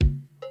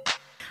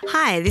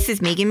Hi, this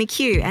is Megan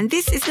McHugh, and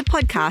this is the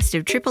podcast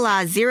of Triple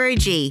R Zero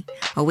G,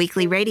 a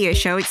weekly radio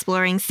show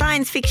exploring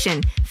science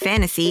fiction,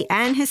 fantasy,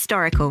 and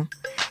historical.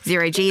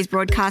 Zero G is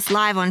broadcast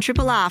live on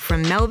Triple R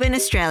from Melbourne,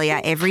 Australia,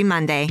 every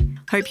Monday.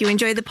 Hope you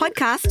enjoy the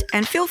podcast,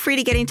 and feel free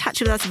to get in touch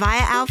with us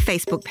via our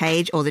Facebook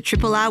page or the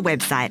Triple R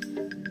website.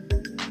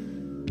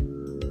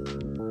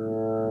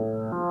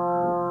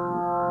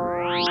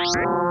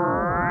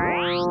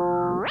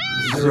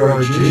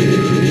 Zero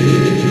G.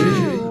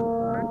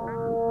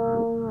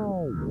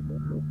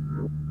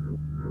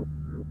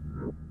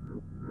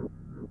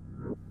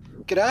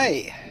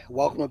 G'day,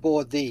 welcome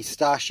aboard the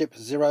Starship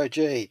Zero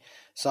G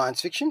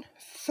science fiction,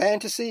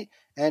 fantasy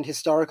and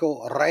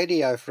historical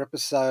radio for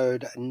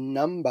episode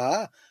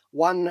number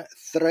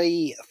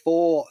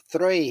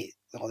 1343.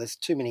 Oh, there's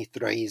too many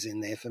threes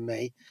in there for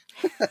me.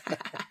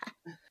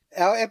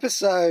 Our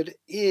episode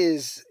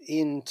is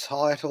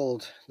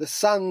entitled The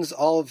Sons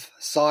of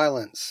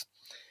Silence,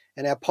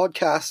 and our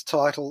podcast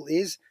title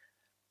is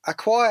A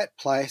Quiet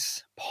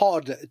Place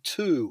Pod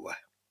 2.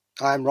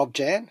 I'm Rob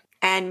Jan.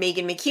 And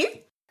Megan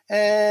McHugh.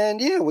 And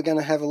yeah, we're going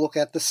to have a look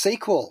at the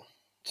sequel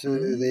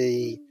to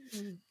the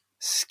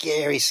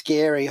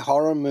scary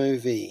horror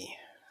movie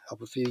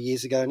of a few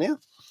years ago now.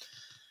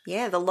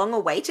 Yeah, the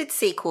long-awaited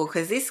sequel,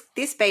 because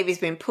this baby's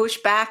been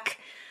pushed back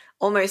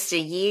almost a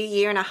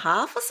year and a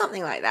half or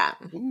something like that.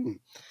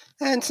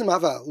 And some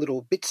other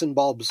little bits and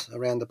bobs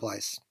around the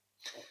place.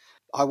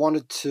 I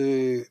wanted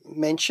to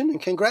mention and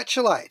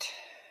congratulate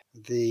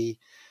the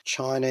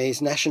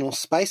Chinese National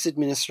Space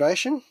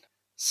Administration,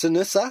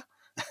 CNSA,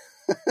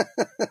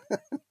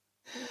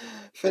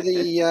 for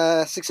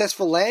the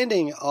successful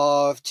landing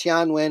of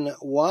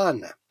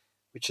Tianwen-1,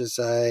 which is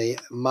a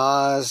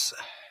Mars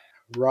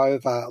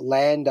rover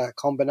lander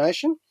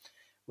combination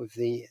with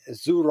the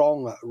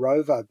Zhurong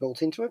rover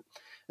built into it.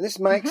 And this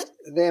makes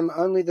them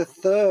only the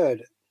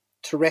third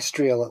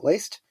terrestrial, at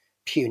least,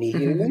 puny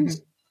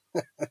humans.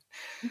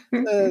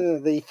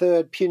 The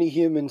third puny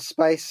human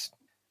space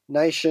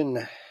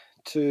nation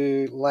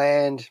to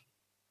land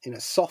in a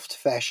soft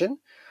fashion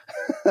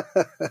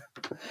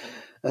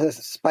a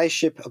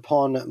spaceship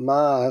upon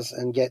Mars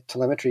and get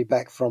telemetry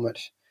back from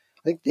it.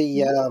 I think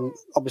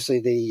obviously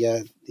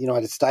the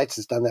United States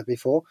has done that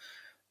before.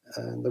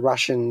 The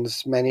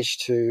Russians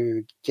managed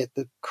to get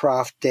the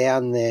craft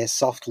down there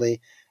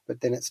softly,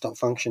 but then it stopped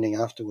functioning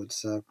afterwards.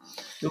 So,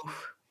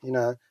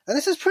 and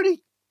this is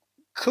pretty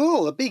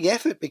cool, a big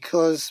effort,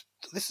 because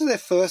this is their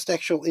first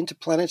actual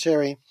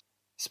interplanetary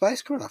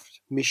spacecraft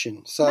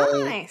mission.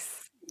 So,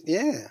 nice.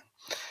 Yeah.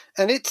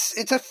 And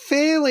it's a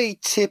fairly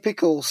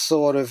typical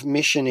sort of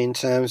mission in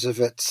terms of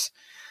its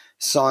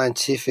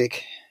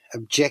scientific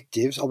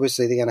objectives.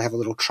 Obviously, they're going to have a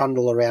little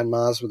trundle around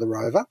Mars with a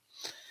rover.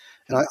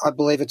 And I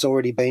believe it's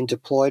already been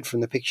deployed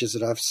from the pictures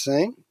that I've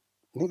seen.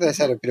 I think they've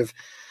had a bit of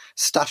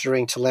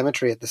stuttering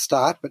telemetry at the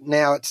start, but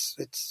now it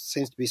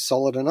seems to be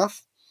solid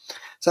enough.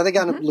 So they're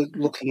going to be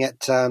looking at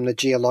the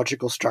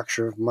geological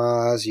structure of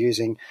Mars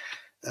using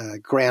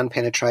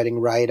ground-penetrating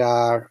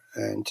radar,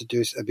 and to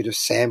do a bit of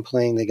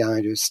sampling. They're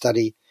going to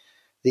study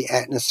the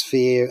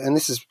atmosphere, and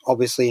this is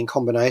obviously in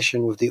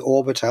combination with the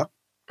orbiter.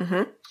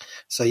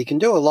 So you can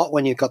do a lot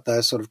when you've got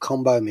those sort of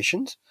combo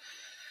missions.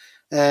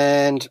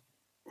 And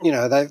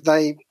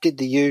they did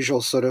the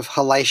usual sort of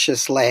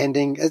hellacious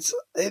landing. It's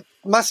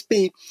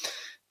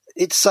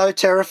so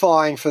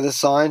terrifying for the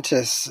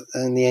scientists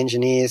and the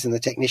engineers and the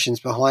technicians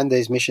behind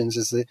these missions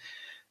as the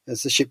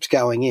ship's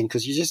going in,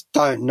 because you just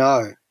don't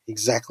know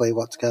exactly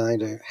what's going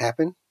to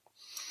happen.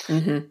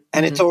 And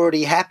it's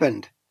already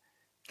happened.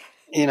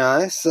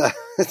 So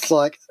it's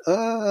like,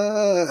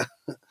 I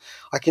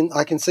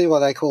can see why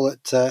they call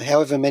it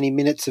however many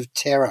minutes of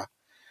terror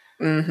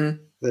that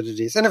it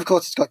is. And, of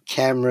course, it's got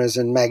cameras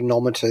and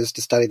magnometers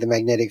to study the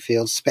magnetic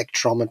field,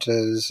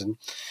 spectrometers and,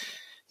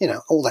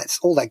 all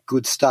that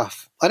good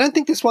stuff. I don't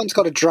think this one's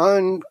got a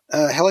drone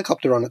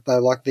helicopter on it, though,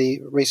 like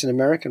the recent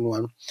American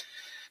one.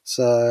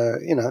 So,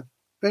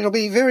 it'll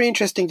be very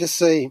interesting to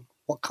see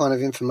what kind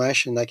of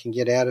information they can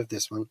get out of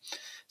this one.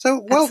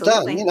 So, well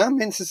done, I mean,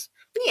 this is...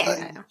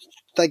 Yeah.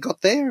 They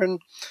got there, and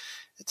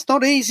it's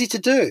not easy to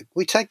do.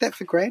 We take that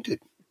for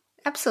granted.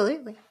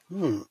 Absolutely.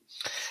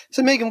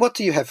 So, Megan, what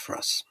do you have for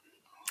us?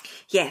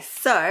 Yes,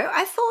 so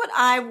I thought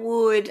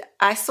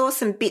I saw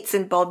some bits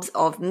and bobs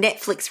of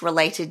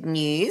Netflix-related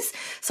news,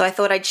 so I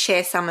thought I'd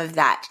share some of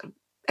that.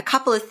 A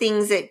couple of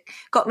things that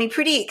got me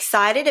pretty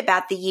excited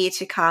about the year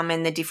to come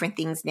and the different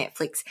things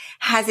Netflix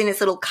has in its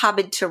little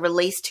cupboard to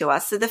release to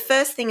us. So the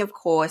first thing, of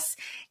course,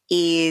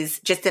 is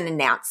just an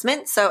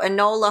announcement. So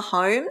Enola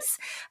Holmes,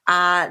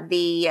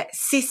 the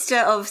sister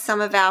of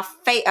some of our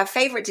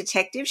favorite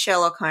detectives,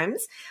 Sherlock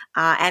Holmes,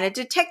 and a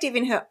detective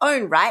in her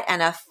own right,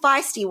 and a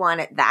feisty one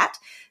at that.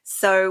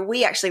 So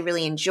we actually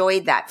really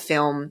enjoyed that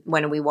film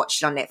when we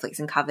watched it on Netflix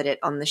and covered it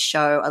on the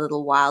show a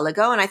little while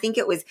ago. And I think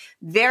it was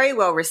very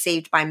well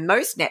received by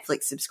most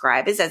Netflix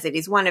subscribers, as it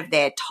is one of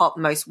their top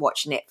most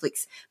watched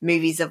Netflix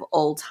movies of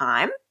all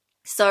time.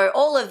 So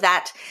all of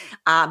that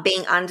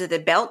being under the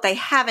belt, they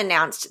have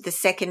announced the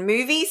second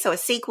movie, so a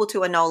sequel to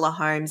Enola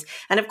Holmes.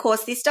 And of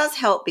course, this does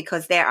help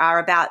because there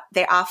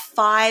are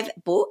 5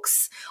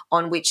 books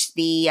on which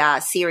the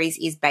series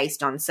is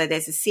based on. So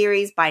there's a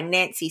series by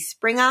Nancy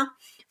Springer,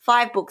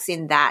 5 books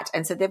in that.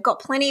 And so they've got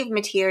plenty of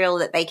material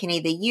that they can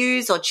either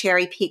use or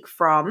cherry pick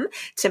from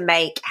to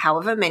make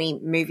however many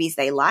movies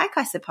they like,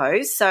 I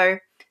suppose. So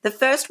the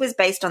first was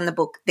based on the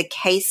book, The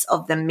Case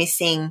of the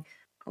Missing.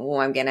 Oh,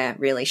 I'm going to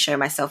really show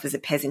myself as a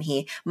peasant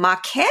here.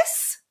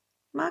 Marquess?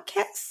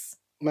 Marquess.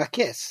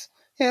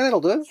 Yeah,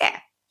 that'll do. Yeah.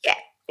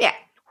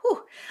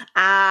 Whew.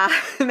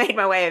 Made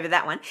my way over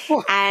that one.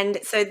 Whew. And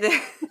so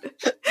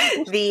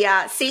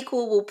the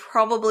sequel will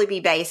probably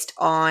be based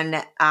on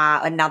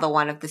another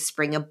one of the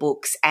Springer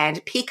books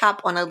and pick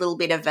up on a little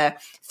bit of a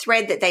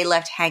thread that they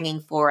left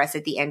hanging for us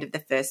at the end of the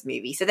first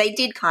movie. So they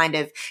did kind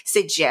of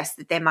suggest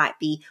that there might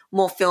be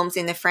more films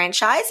in the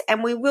franchise,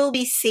 and we will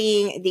be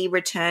seeing the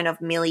return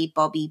of Millie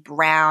Bobby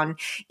Brown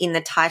in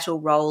the title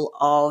role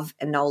of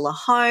Enola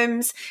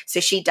Holmes. So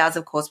she does,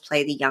 of course,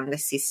 play the younger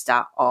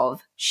sister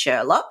of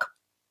Sherlock.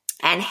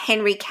 And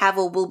Henry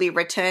Cavill will be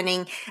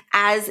returning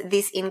as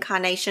this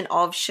incarnation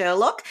of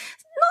Sherlock.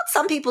 Not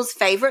some people's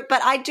favorite,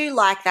 but I do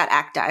like that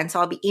actor. And so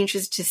I'll be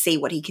interested to see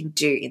what he can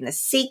do in the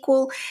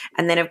sequel.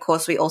 And then, of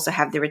course, we also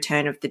have the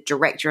return of the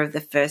director of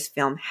the first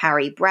film,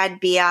 Harry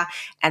Bradbeer,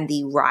 and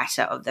the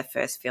writer of the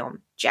first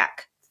film,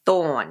 Jack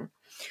Thorne.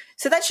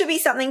 So that should be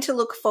something to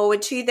look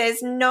forward to.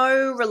 There's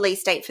no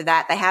release date for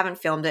that. They haven't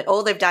filmed it.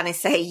 All they've done is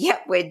say,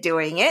 yep, we're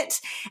doing it.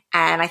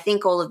 And I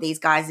think all of these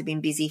guys have been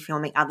busy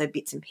filming other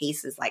bits and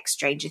pieces like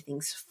Stranger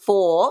Things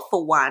 4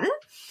 for one.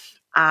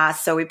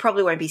 So we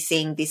probably won't be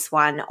seeing this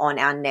one on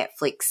our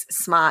Netflix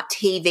smart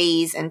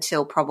TVs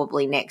until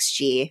probably next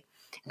year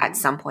at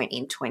some point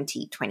in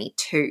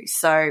 2022.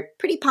 So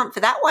pretty pumped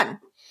for that one.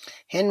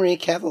 Henry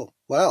Cavill.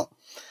 Well,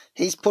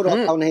 he's put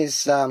on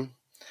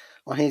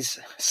his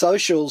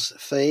socials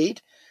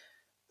feed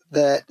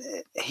that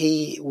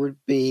he would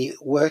be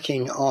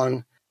working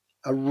on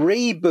a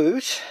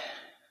reboot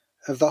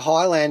of the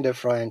Highlander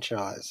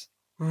franchise.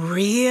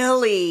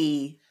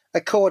 Really?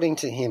 According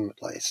to him,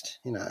 at least,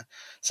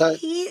 So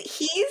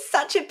he's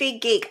such a big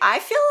geek. I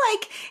feel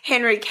like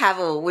Henry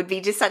Cavill would be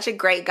just such a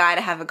great guy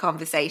to have a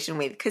conversation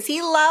with because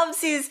he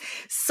loves his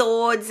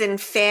swords and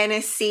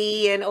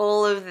fantasy and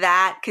all of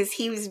that because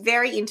he was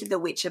very into The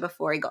Witcher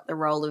before he got the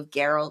role of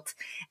Geralt.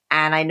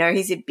 And I know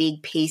he's a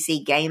big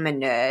PC gamer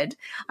nerd.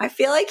 I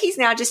feel like he's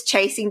now just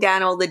chasing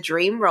down all the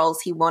dream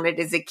roles he wanted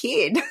as a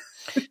kid.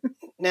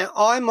 Now,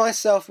 I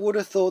myself would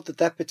have thought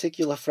that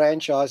particular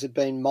franchise had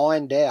been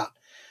mined out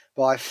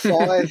by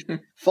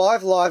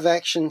 5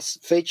 live-action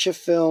feature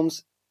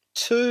films,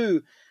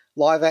 2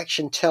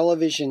 live-action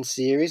television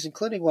series,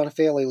 including one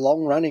fairly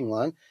long-running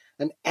one,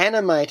 an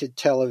animated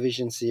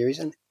television series,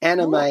 an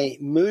anime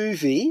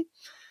movie,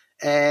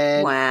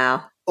 and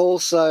wow.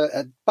 Also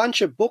a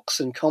bunch of books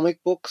and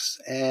comic books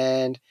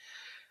and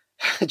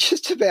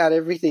just about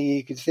everything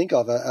you could think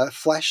of, a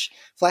Flash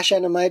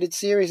animated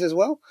series as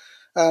well.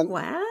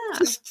 Wow.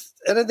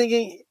 And I'm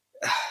thinking,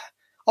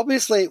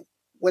 obviously,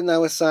 when they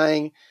were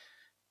saying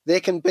there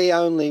can be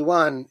only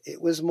one,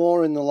 it was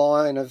more in the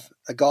line of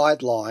a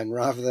guideline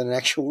rather than an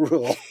actual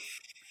rule.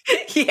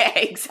 Yeah,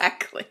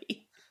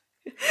 exactly.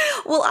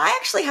 Well, I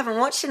actually haven't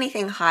watched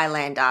anything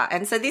Highlander,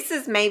 and so this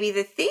is maybe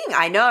the thing.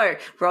 I know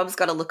Rob's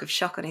got a look of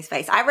shock on his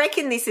face. I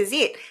reckon this is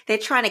it. They're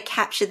trying to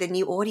capture the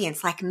new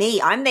audience like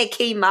me. I'm their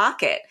key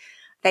market.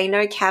 They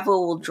know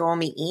Cavill will draw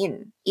me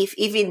in if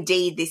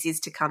indeed this is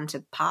to come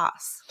to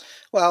pass.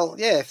 Well,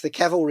 yeah, if the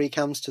cavalry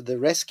comes to the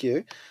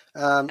rescue,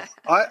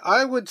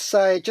 I would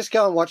say just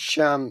go and watch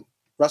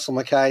Russell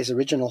Mackay's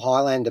original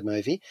Highlander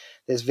movie.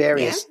 There's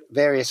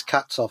various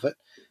cuts of it.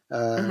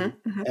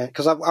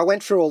 Because I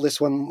went through all this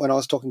when I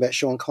was talking about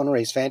Sean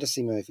Connery's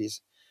fantasy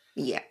movies.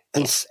 Yeah.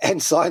 And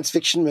science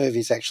fiction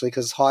movies, actually,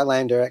 because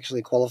Highlander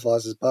actually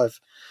qualifies as both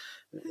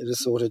at a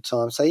sorted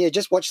time. So, yeah,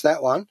 just watch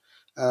that one.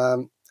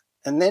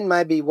 And then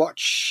maybe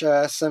watch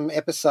some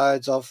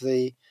episodes of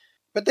the...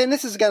 But then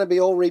this is going to be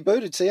all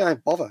rebooted, so you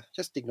don't bother.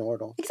 Just ignore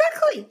it all.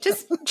 Exactly.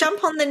 Just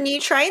jump on the new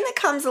train that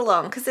comes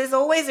along because there's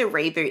always a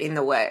reboot in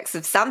the works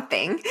of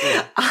something.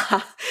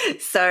 Yeah.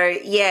 So,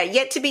 yeah,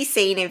 yet to be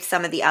seen if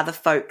some of the other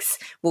folks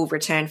will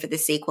return for the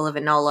sequel of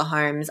Enola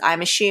Holmes.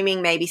 I'm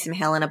assuming maybe some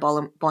Helena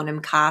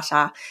Bonham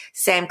Carter.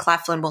 Sam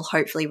Claflin will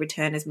hopefully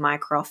return as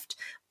Mycroft,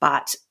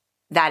 but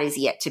that is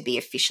yet to be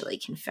officially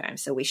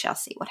confirmed. So we shall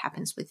see what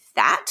happens with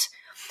that.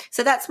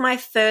 So that's my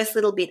first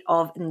little bit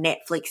of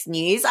Netflix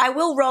news. I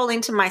will roll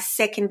into my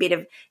second bit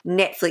of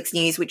Netflix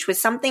news, which was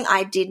something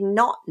I did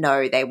not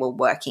know they were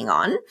working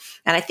on.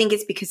 And I think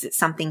it's because it's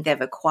something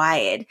they've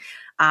acquired.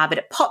 But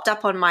it popped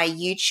up on my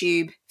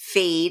YouTube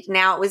feed.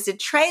 Now, it was a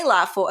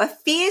trailer for a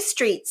Fear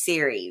Street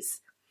series.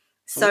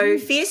 So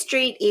Fear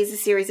Street is a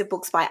series of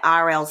books by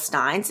R.L.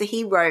 Stine. So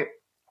he wrote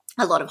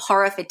a lot of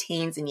horror for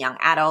teens and young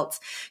adults,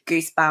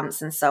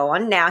 Goosebumps and so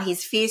on. Now,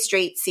 his Fear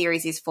Street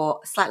series is for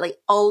slightly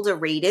older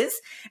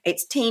readers.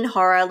 It's teen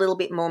horror, a little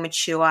bit more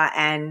mature,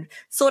 and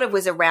sort of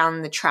was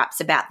around the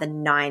traps about the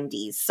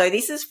 90s. So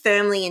this is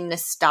firmly in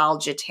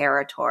nostalgia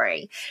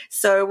territory.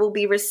 So we'll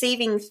be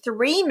receiving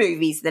 3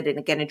 movies that are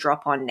going to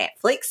drop on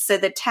Netflix. So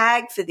the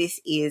tag for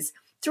this is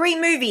 3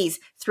 movies,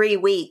 3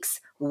 weeks,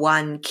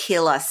 1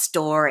 killer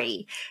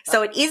story.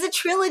 So it is a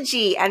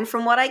trilogy, and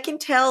from what I can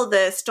tell,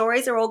 the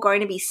stories are all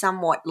going to be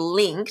somewhat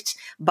linked,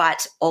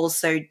 but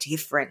also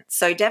different.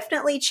 So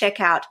definitely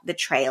check out the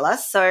trailer.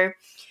 So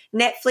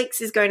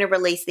Netflix is going to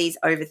release these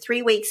over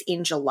 3 weeks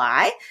in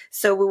July.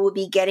 So we will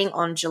be getting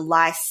on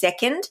July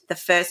 2nd, the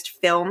first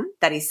film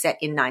that is set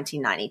in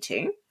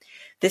 1992.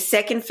 The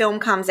second film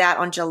comes out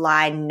on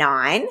July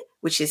 9,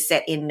 which is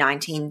set in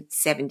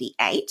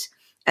 1978.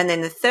 And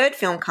then the third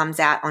film comes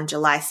out on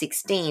July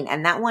 16,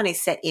 and that one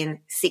is set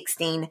in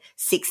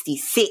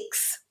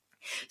 1666.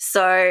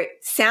 So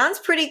sounds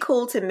pretty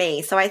cool to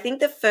me. So I think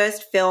the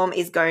first film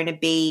is going to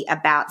be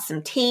about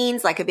some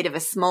teens, like a bit of a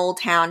small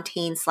town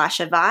teen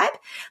slasher vibe.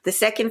 The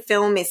second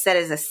film is set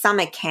as a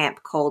summer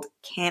camp called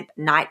Camp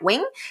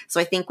Nightwing. So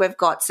I think we've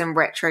got some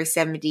retro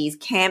 70s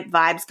camp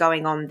vibes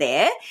going on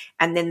there.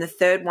 And then the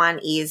third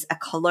one is a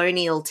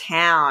colonial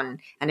town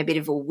and a bit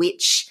of a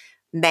witch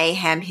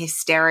mayhem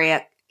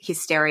hysteria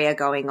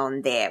going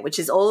on there, which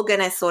is all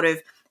going to sort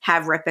of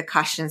have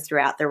repercussions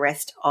throughout the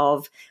rest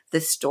of the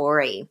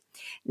story.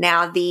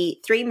 Now, the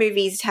 3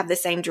 movies have the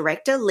same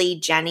director, Leigh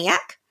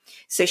Janiak.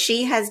 So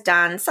she has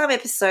done some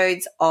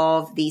episodes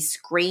of the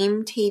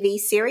Scream TV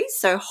series.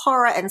 So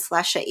horror and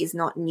slasher is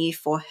not new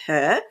for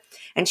her.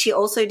 And she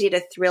also did a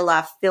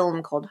thriller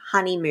film called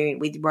Honeymoon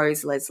with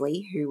Rose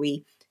Leslie, who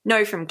we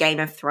know from Game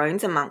of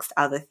Thrones, amongst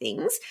other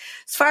things.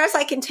 As far as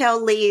I can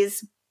tell,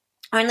 Leigh's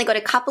only got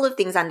a couple of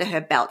things under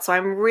her belt. So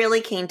I'm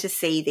really keen to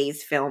see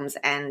these films.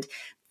 And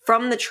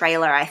from the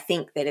trailer, I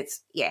think that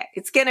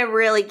it's going to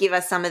really give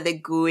us some of the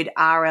good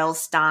R.L.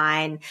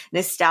 Stine,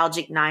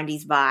 nostalgic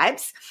 90s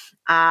vibes.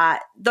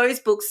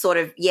 Those books sort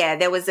of,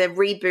 there was a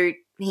reboot.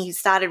 He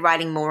started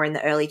writing more in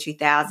the early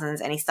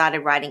 2000s, and he started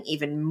writing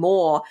even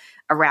more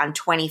around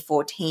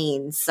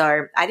 2014.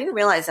 So I didn't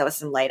realize there was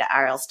some later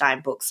R.L.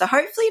 Stine books. So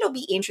hopefully it'll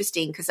be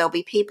interesting because there'll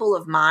be people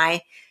of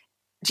my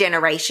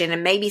generation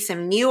and maybe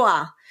some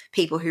newer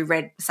people who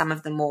read some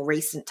of the more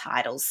recent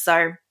titles.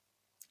 So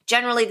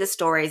generally the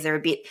stories are a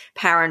bit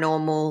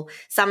paranormal.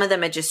 Some of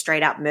them are just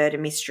straight up murder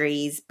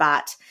mysteries,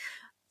 but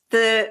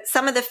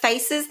some of the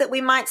faces that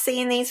we might see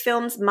in these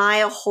films,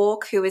 Maya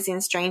Hawke, who is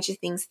in Stranger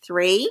Things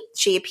 3,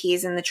 she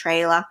appears in the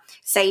trailer.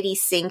 Sadie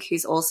Sink,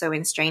 who's also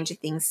in Stranger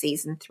Things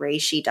Season 3,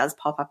 she does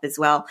pop up as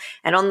well.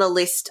 And on the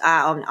list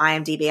on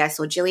IMDb, I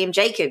saw Gillian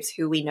Jacobs,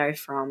 who we know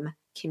from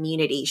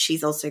Community.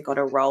 She's also got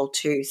a role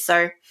too.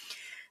 So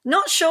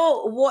not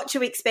sure what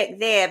to expect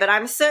there, but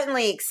I'm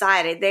certainly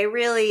excited. They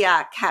really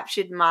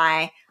captured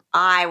my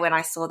eye when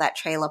I saw that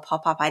trailer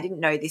pop up. I didn't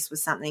know this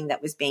was something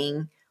that was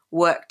being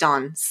worked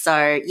on.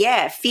 So,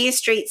 Fear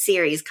Street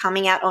series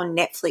coming out on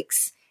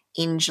Netflix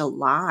in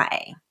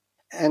July.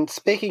 And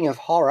speaking of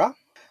horror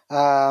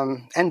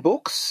and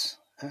books.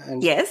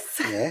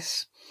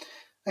 Yes.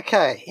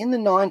 Okay, in the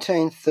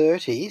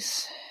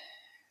 1930s,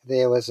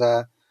 there was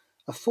a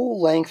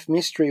full-length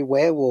mystery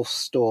werewolf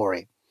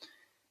story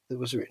that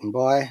was written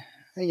by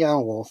a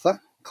young author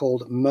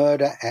called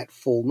Murder at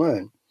Full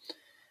Moon.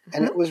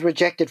 And it was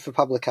rejected for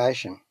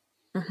publication.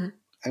 Mm-hmm.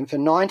 And for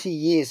 90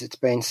 years it's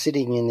been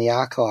sitting in the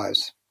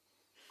archives,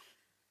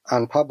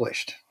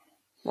 unpublished.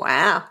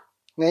 Wow.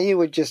 Now you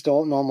would just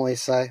normally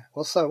say,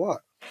 well, so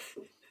what?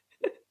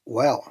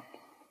 Well,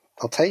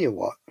 I'll tell you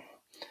what.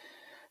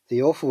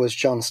 The author was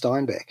John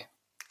Steinbeck.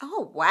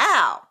 Oh,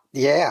 wow.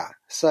 Yeah.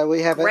 So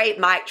we have Great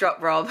mic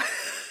drop, Rob.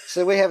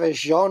 So we have a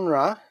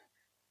genre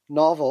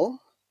novel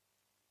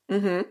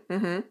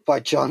by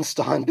John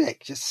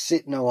Steinbeck just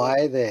sitting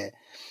away there.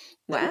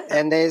 Wow.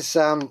 And there's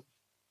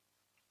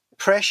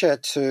pressure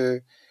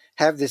to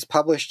have this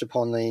published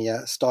upon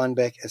the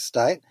Steinbeck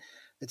estate.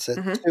 It's a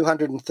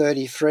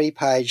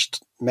 233-page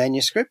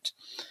manuscript,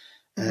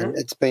 and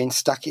it's been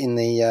stuck in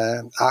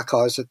the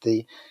archives at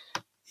the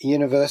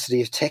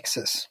University of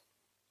Texas.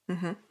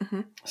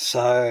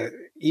 So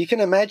you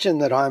can imagine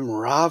that I'm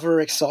rather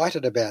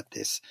excited about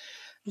this.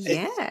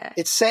 Yeah.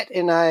 It's set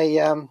in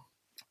a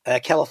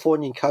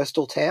Californian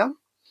coastal town.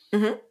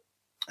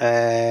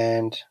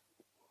 And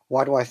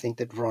why do I think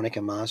that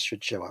Veronica Mars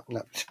should show up?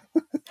 No.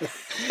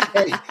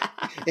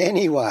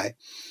 Anyway,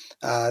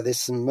 there's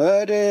some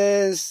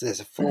murders. There's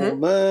a full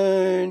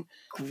moon.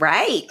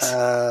 Great.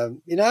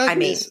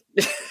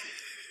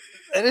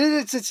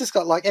 It's just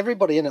got like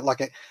everybody in it,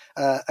 like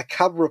a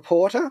cub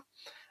reporter,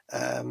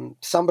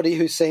 somebody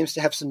who seems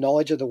to have some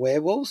knowledge of the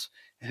werewolves,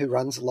 who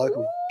runs a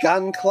local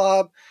gun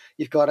club.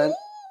 You've got an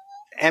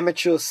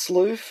amateur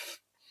sleuth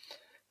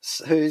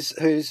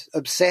who's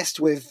obsessed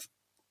with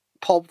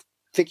pulp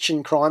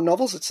fiction crime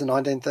novels. It's the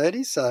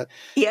 1930s, so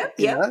you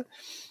know.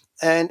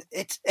 And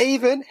it's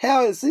even,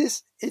 how is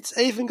this? It's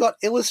even got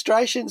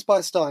illustrations by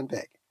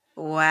Steinbeck.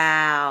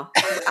 Wow.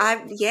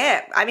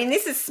 I mean,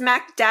 this is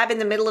smack dab in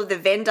the middle of the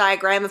Venn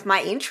diagram of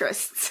my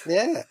interests.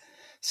 Yeah.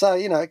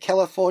 So,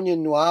 California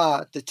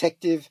noir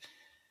detective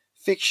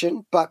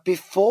fiction, but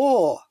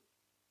before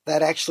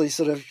that actually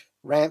sort of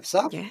ramps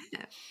up. Yeah.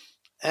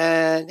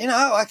 And,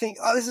 I think,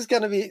 this is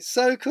going to be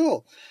so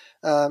cool.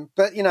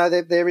 But,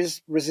 there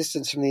is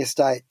resistance from the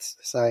estate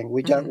saying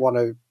we don't want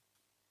to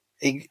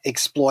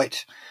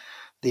exploit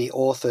the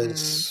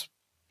author's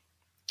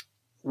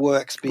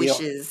works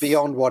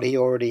beyond what he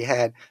already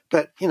had.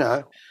 But,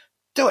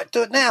 do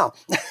it now.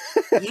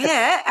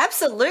 Yeah,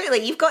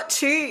 absolutely. You've got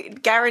 2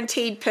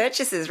 guaranteed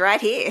purchases right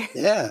here.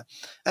 Yeah.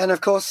 And, of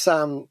course,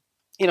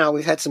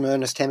 we've had some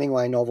Ernest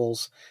Hemingway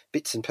novels,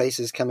 bits and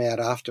pieces come out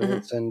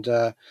afterwards. And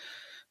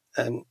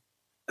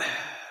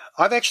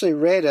I've actually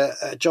read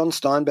a John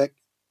Steinbeck,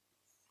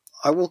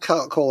 I will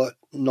call it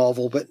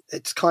novel, but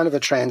it's kind of a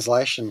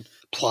translation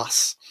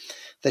plus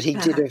that he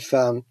did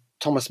of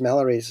Thomas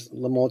Mallory's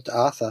Le Morte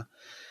d'Arthur.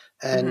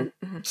 And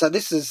so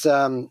this is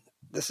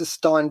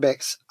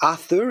Steinbeck's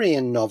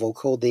Arthurian novel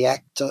called The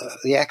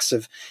Acts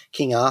of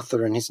King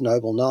Arthur and His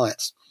Noble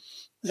Knights.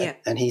 Yeah.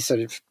 And he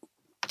sort of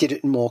did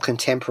it in more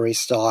contemporary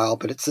style,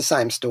 but it's the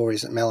same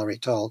stories that Mallory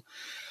told.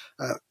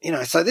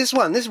 So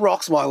this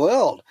rocks my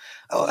world.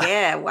 Oh,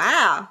 yeah,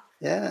 wow.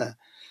 Yeah.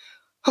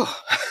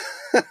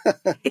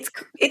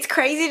 It's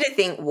crazy to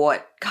think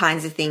what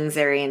kinds of things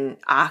are in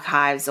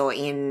archives or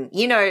in,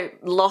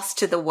 lost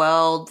to the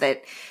world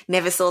that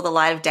never saw the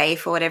light of day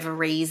for whatever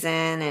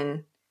reason.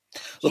 And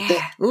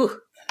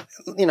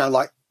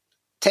like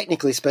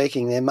technically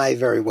speaking, there may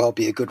very well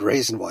be a good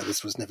reason why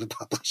this was never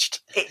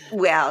published.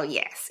 Well,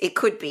 yes, it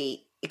could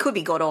be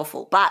god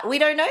awful, but we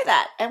don't know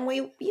that, and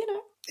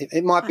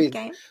it might be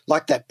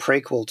like that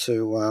prequel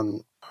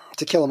to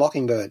Kill a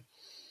Mockingbird.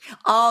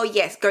 Oh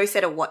yes, Go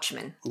Set a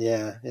Watchman.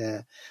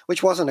 Yeah,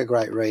 which wasn't a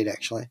great read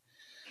actually.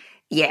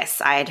 Yes,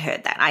 I had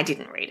heard that. I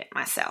didn't read it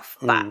myself,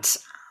 but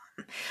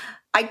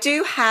I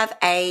do have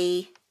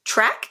a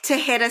track to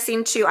head us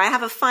into. I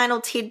have a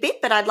final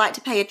tidbit, but I'd like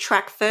to play a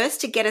track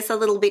first to get us a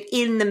little bit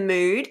in the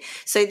mood.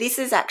 So this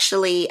is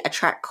actually a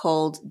track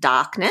called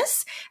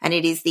Darkness, and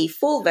it is the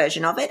full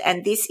version of it,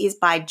 and this is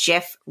by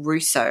Jeff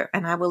Russo,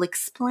 and I will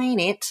explain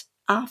it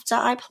after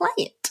I play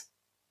it.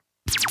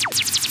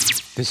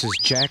 This is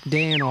Jack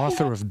Dan,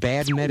 author of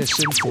Bad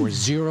Medicine for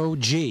Zero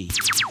G,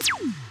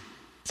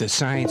 the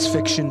science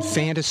fiction,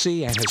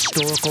 fantasy, and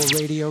historical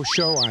radio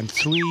show on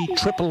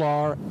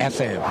 3RRR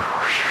FM.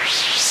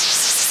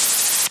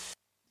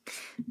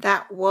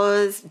 That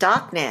was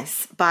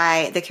Darkness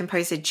by the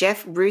composer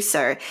Jeff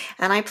Russo,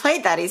 and I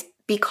played that is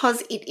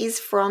because it is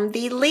from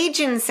the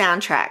Legion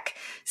soundtrack.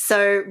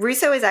 So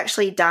Russo has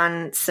actually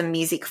done some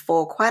music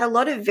for quite a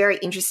lot of very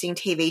interesting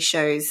TV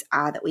shows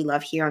that we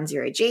love here on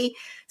Zero G.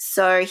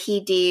 So he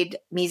did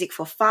music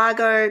for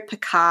Fargo,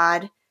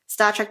 Picard,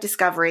 Star Trek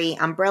Discovery,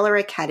 Umbrella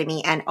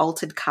Academy, and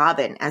Altered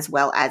Carbon, as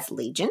well as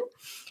Legion.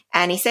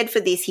 And he said for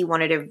this, he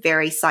wanted a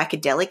very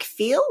psychedelic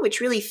feel,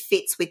 which really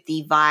fits with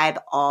the vibe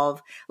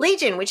of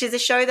Legion, which is a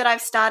show that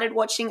I've started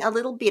watching a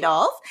little bit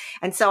of.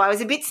 And so I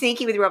was a bit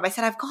sneaky with Rob. I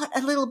said, I've got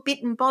a little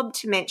bit and bob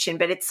to mention,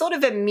 but it's sort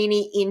of a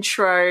mini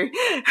intro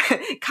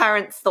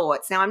current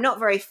thoughts. Now, I'm not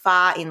very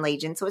far in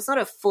Legion, so it's not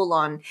a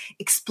full-on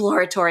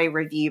exploratory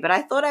review, but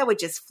I thought I would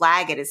just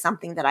flag it as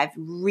something that I've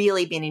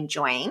really been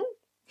enjoying.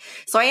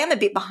 So I am a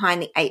bit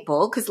behind the 8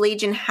 ball because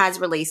Legion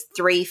has released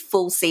 3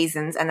 full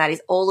seasons, and that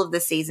is all of the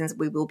seasons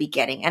we will be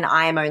getting, and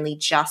I am only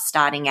just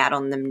starting out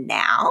on them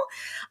now.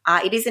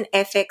 It is an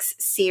FX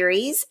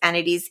series, and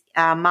it is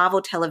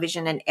Marvel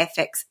Television and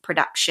FX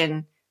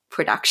production.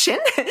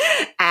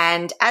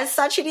 And as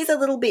such, it is a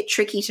little bit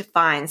tricky to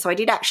find. So I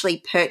did actually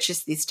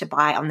purchase this to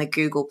buy on the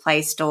Google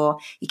Play Store.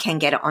 You can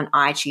get it on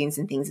iTunes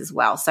and things as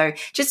well. So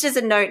just as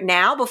a note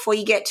now, before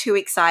you get too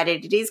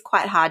excited, it is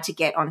quite hard to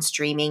get on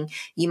streaming.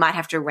 You might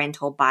have to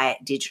rent or buy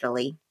it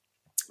digitally.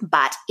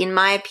 But in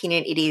my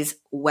opinion, it is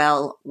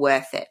well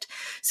worth it.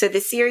 So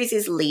the series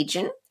is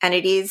Legion, and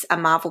it is a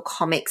Marvel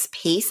Comics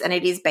piece, and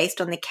it is based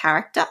on the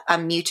character, a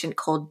mutant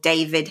called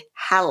David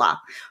Haller,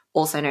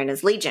 also known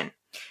as Legion.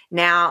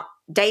 Now,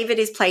 David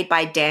is played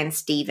by Dan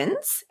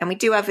Stevens, and we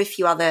do have a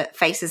few other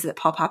faces that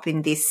pop up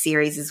in this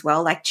series as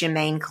well, like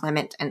Jermaine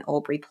Clement and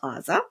Aubrey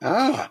Plaza.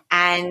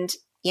 And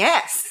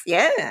yes,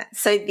 yeah.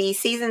 So the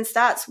season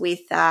starts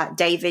with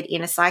David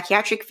in a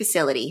psychiatric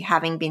facility,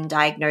 having been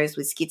diagnosed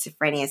with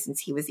schizophrenia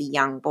since he was a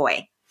young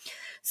boy.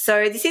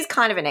 So this is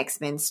kind of an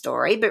X-Men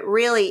story, but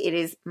really it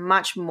is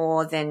much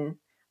more than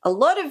a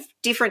lot of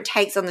different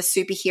takes on the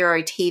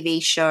superhero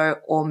TV show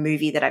or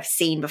movie that I've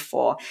seen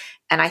before.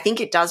 And I think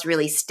it does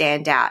really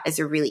stand out as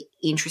a really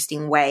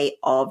interesting way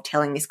of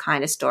telling this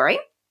kind of story.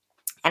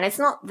 And it's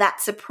not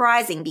that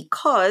surprising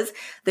because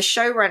the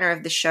showrunner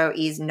of the show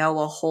is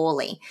Noah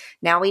Hawley.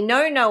 Now, we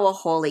know Noah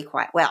Hawley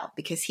quite well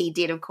because he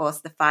did, of course,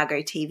 the Fargo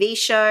TV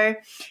show,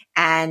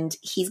 and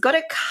he's got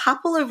a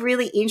couple of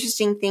really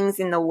interesting things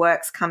in the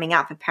works coming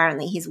up.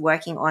 Apparently, he's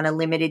working on a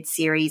limited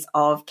series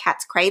of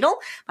Cat's Cradle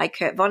by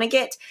Kurt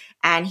Vonnegut,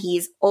 and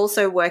he's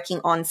also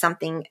working on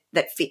something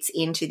that fits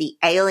into the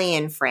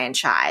Alien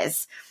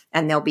franchise,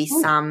 and there'll be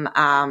some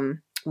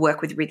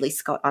work with Ridley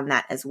Scott on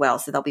that as well.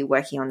 So they'll be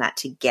working on that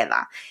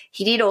together.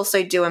 He did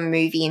also do a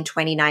movie in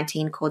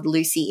 2019 called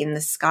Lucy in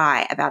the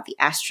Sky about the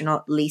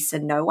astronaut Lisa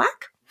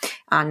Nowak.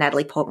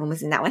 Natalie Portman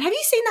was in that one. Have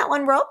you seen that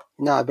one, Rob?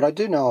 No, but I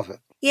do know of it.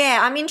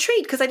 Yeah, I'm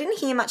intrigued because I didn't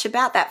hear much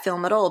about that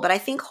film at all, but I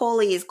think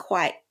Hawley is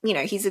quite,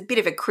 he's a bit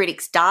of a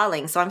critic's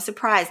darling, so I'm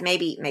surprised.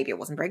 Maybe it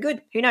wasn't very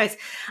good. Who knows?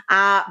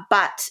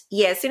 But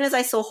yeah, as soon as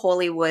I saw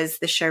Hawley was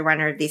the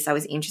showrunner of this, I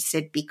was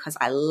interested because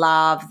I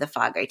love the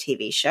Fargo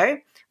TV show.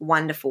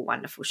 Wonderful,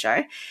 wonderful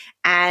show.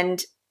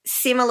 And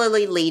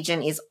similarly,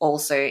 Legion is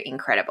also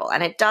incredible,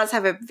 and it does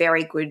have a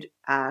very good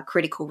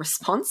critical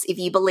response. If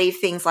you believe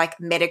things like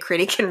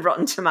Metacritic and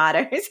Rotten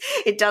Tomatoes,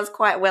 it does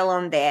quite well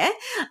on there.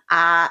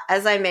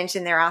 As I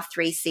mentioned, there are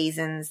 3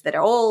 seasons that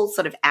are all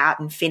sort of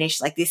out and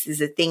finished. Like, this is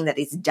a thing that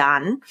is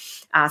done.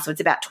 So it's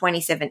about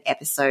 27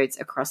 episodes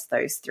across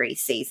those 3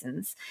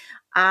 seasons.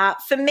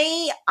 For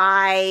me,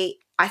 I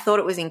thought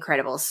it was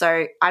incredible.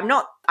 So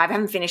I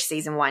haven't finished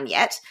season 1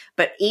 yet,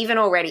 but even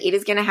already it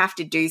is going to have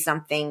to do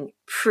something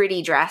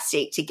pretty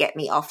drastic to get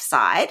me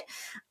offside.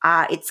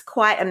 It's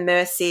quite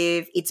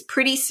immersive. It's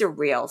pretty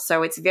surreal.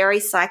 So it's very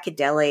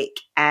psychedelic,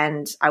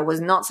 and I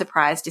was not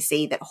surprised to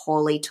see that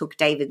Hawley took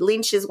David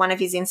Lynch as one of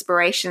his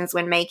inspirations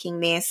when making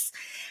this.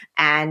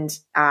 And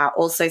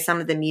also some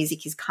of the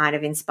music is kind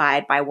of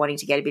inspired by wanting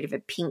to get a bit of a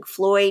Pink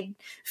Floyd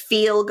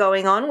feel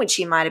going on, which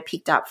you might have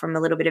picked up from a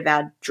little bit of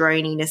our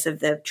droniness of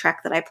the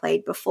track that I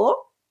played before.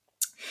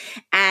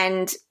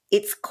 And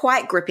it's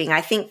quite gripping.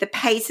 I think the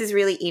pace is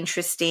really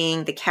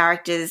interesting. The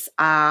characters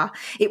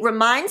it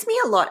reminds me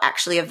a lot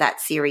actually of that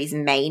series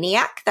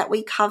Maniac that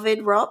we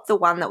covered, Rob, the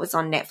one that was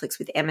on Netflix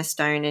with Emma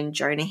Stone and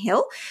Jonah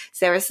Hill.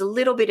 So there is a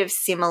little bit of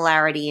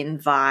similarity in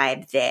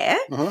vibe there.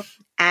 Uh-huh.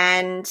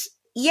 And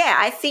yeah,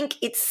 I think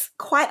it's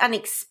quite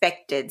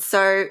unexpected.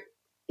 So,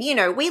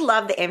 we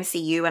love the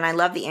MCU, and I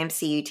love the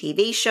MCU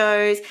TV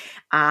shows,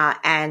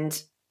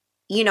 and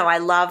I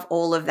love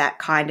all of that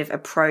kind of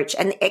approach,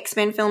 and the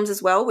X-Men films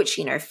as well, which,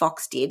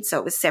 Fox did. So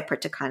it was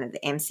separate to kind of the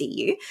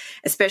MCU,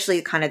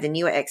 especially kind of the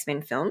newer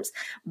X-Men films.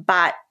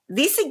 But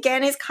this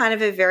again is kind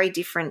of a very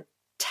different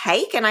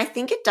take, and I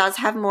think it does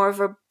have more of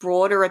a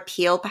broader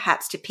appeal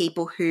perhaps to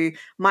people who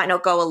might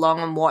not go along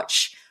and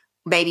watch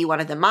maybe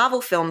one of the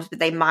Marvel films, but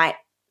they might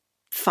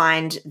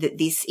find that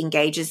this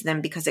engages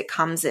them because it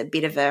comes a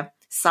bit of a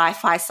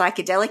sci-fi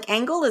psychedelic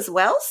angle as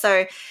well.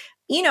 So,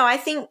 I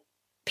think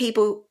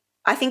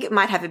it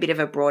might have a bit of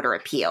a broader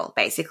appeal,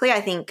 basically. I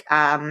think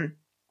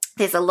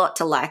there's a lot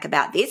to like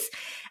about this.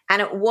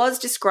 And it was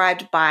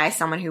described by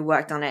someone who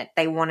worked on it.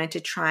 They wanted to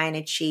try and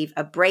achieve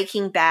a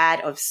Breaking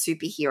Bad of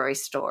superhero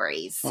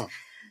stories. Oh.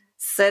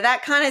 So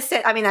that kind of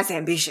that's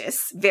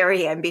ambitious,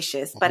 very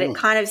ambitious, but it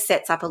kind of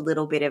sets up a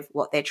little bit of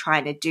what they're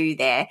trying to do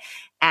there.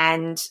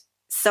 And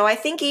so I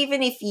think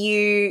even if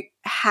you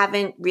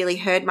haven't really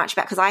heard much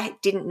about, because I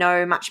didn't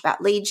know much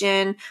about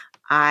Legion,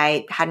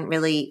 I'm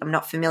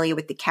not familiar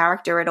with the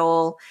character at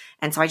all.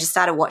 And so I just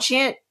started watching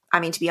it. I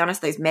mean, to be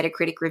honest, those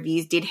Metacritic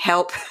reviews did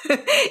help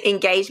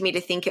engage me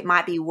to think it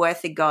might be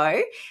worth a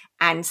go.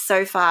 And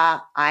so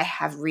far, I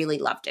have really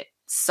loved it.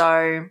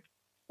 So,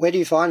 where do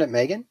you find it,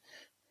 Megan?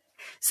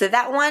 So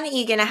that one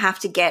you're going to have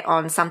to get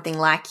on something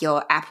like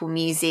your Apple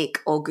Music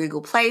or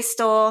Google Play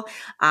Store.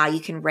 You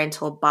can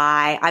rent or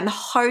buy. I'm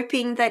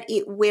hoping that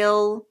it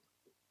will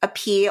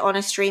appear on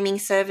a streaming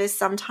service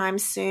sometime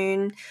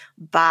soon,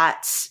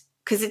 but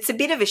because it's a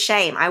bit of a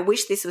shame. I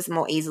wish this was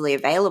more easily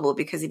available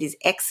because it is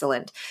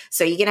excellent.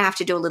 So you're going to have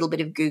to do a little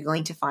bit of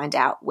Googling to find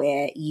out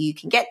where you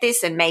can get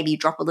this and maybe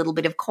drop a little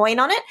bit of coin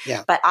on it.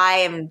 Yeah. But I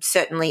am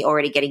certainly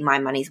already getting my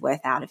money's worth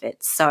out of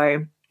it.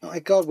 So, oh my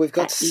God, we've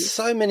got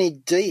so many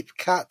deep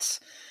cuts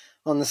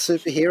on the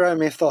superhero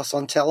mythos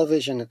on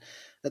television.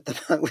 At the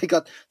moment, we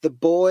got The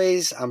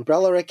Boys,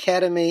 Umbrella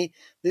Academy,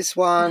 this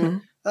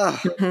one.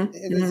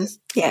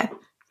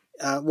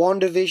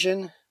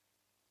 WandaVision.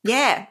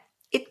 Yeah.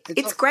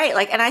 It's great.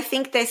 And I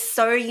think they're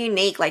so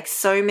unique,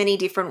 so many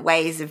different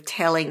ways of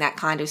telling that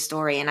kind of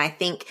story. And I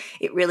think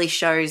it really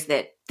shows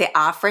that there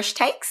are fresh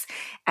takes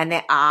and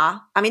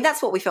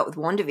that's what we felt with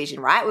WandaVision,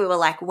 right? We were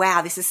like,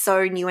 wow, this is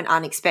so new and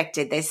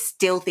unexpected. There's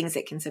still things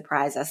that can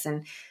surprise us.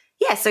 And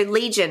yeah, so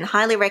Legion,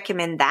 highly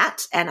recommend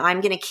that. And I'm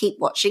going to keep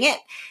watching it.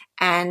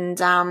 And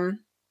so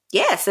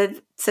that's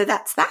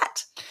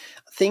that.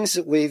 Things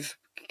that we've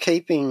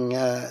keeping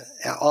our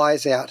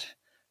eyes out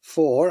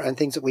for and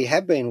things that we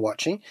have been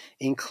watching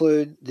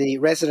include the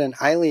Resident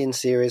Alien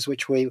series,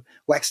 which we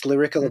waxed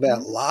lyrical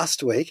about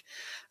last week.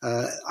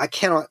 I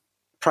cannot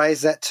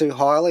praise that too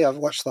highly. I've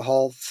watched the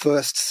whole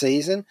first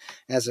season,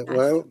 as it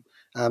were.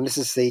 This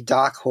is the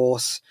Dark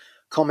Horse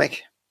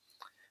comic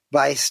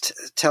based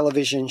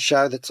television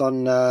show that's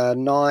on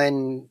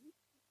Nine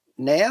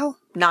Now.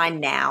 9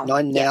 Now.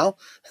 Nine Yeah. Now.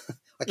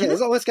 Okay, I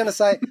was almost going to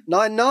say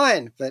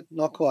 9, but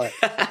not quite.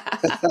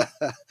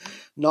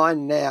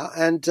 9 Now.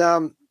 And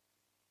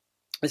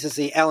this is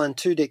the Alan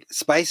Tudyk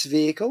space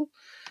vehicle.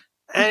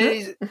 And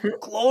it is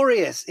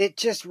glorious. It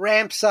just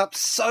ramps up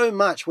so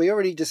much. We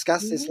already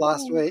discussed this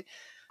last week.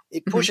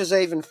 It pushes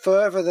even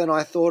further than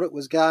I thought it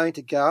was going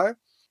to go.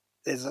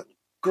 There's a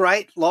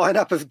great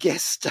lineup of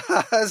guest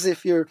stars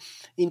if you're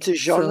into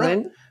genre,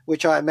 Excellent.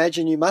 which I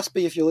imagine you must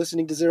be if you're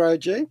listening to Zero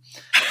G.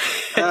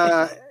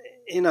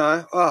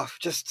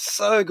 Just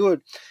so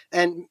good.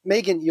 And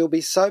Megan, you'll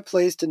be so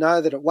pleased to know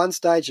that at one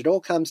stage it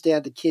all comes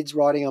down to kids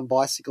riding on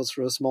bicycles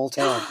through a small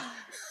town.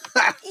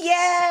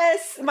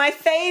 Yes, my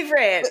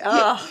favourite.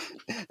 Oh,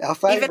 Our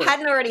favourite. if it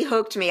hadn't already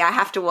hooked me, I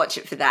have to watch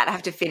it for that. I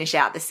have to finish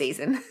out the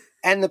season.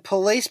 And the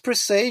police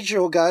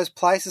procedural goes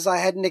places I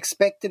hadn't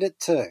expected it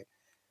to.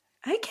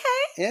 Okay.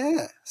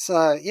 Yeah.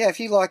 So, yeah, if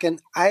you like an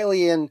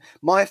alien,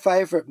 my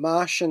favourite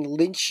Martian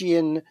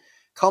Lynchian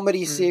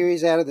comedy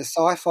series out of the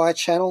Sci-Fi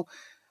Channel,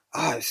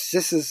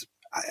 this is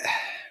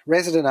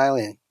Resident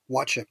Alien.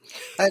 Watch it.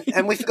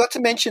 And we forgot to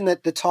mention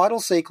that the title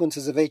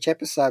sequences of each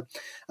episode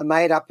are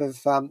made up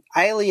of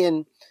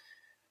alien,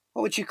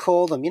 what would you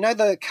call them? You know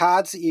the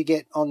cards that you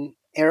get on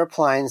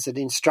aeroplanes that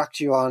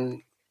instruct you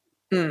on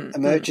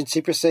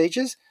emergency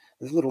procedures?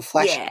 The little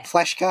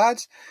flash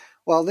cards?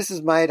 Well, this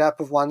is made up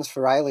of ones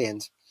for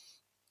aliens.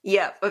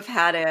 Yeah, of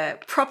how to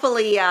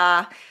properly,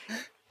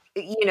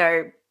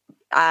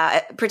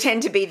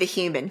 pretend to be the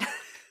human.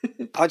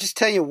 I'll just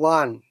tell you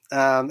one.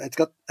 It's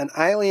got an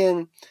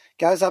alien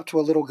goes up to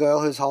a little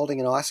girl who's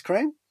holding an ice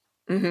cream,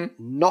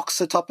 knocks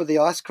the top of the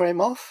ice cream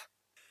off.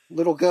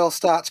 Little girl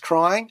starts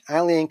crying.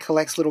 Alien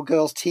collects little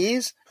girl's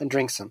tears and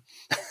drinks them.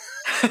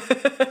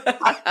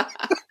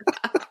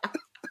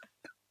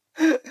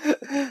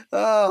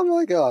 Oh,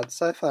 my God.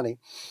 So funny.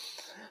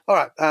 All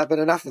right, but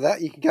enough of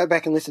that. You can go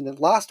back and listen to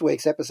last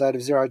week's episode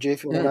of Zero G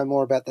if you want to know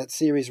more about that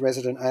series,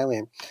 Resident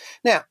Alien.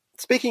 Now,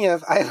 speaking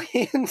of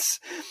aliens,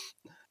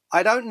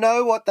 I don't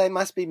know what they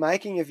must be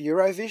making of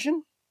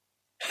Eurovision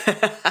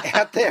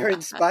out there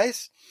in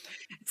space.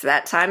 It's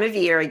that time of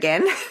year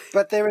again.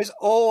 But there is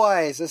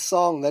always a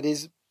song that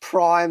is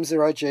prime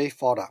Zero G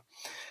fodder.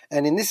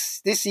 And in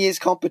this year's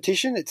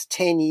competition, it's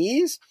 10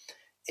 years.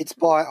 It's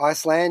by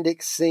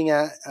Icelandic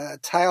singer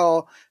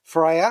Teo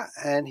Freyja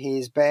and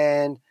his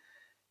band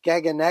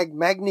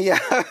Gaganagmagnio.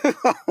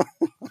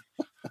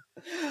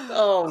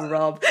 Oh,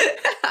 Rob.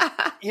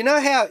 You know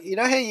how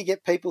you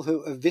get people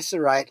who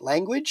eviscerate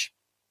language?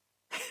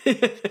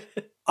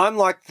 I'm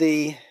like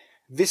the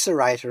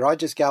viscerator. I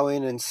just go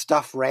in and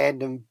stuff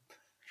random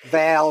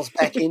vowels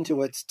back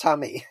into its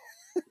tummy.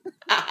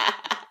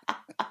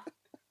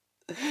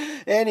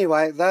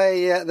 Anyway,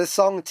 the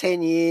song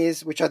 10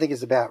 Years, which I think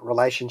is about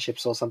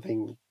relationships or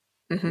something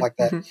like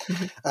that,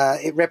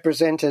 it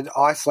represented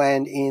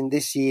Iceland in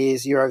this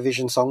year's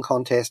Eurovision Song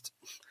Contest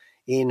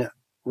in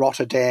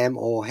Rotterdam,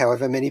 or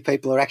however many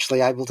people are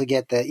actually able to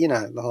get there,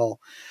 the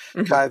whole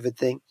COVID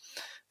thing.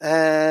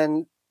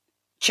 And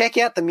check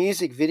out the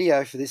music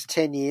video for this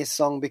 10 Years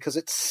song because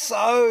it's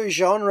so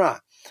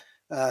genre.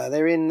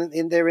 They're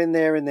in there in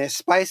their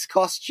space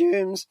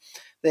costumes.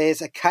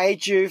 There's a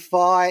kaiju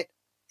fight.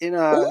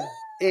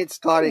 It's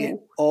got it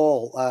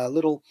all.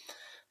 Little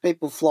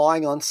people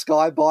flying on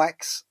sky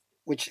bikes,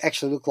 which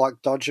actually look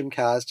like Dodgem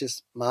cars,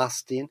 just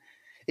masked in.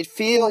 It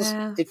feels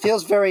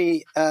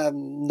very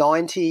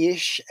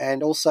 90-ish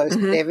and also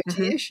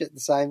 70-ish at the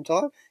same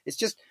time. It's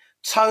just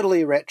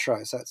totally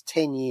retro. So it's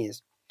 10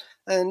 years.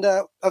 And,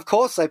 of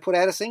course, they put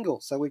out a single,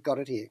 so we've got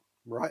it here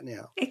right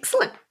now.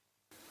 Excellent.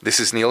 This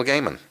is Neil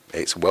Gaiman.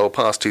 It's well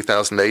past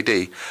 2000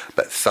 AD,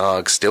 but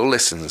Tharg still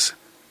listens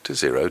to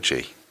Zero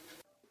G.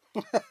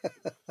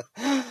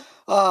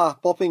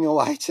 Bopping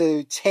away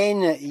to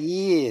 10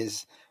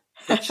 Years,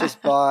 which is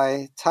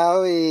by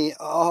Taui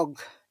Og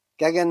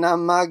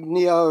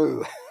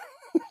Gaganamagnio.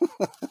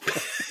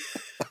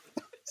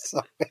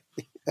 Sorry.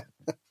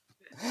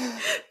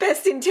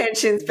 Best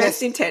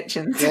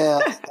intentions. Yeah.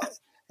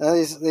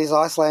 These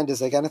Icelanders,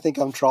 they're going to think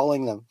I'm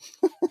trolling them.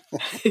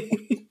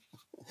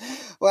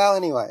 Well,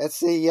 anyway, it's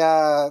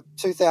the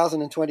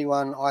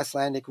 2021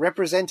 Icelandic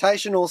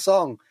representational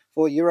song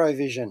for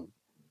Eurovision.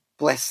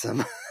 Bless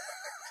them.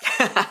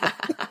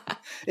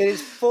 It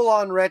is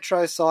full-on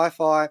retro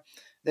sci-fi.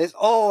 There's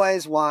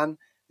always one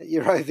at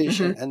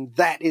Eurovision, and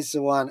that is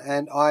the one.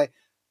 And I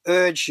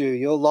urge you,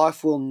 your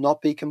life will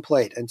not be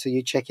complete until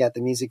you check out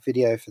the music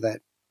video for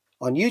that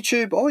on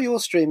YouTube or your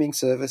streaming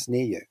service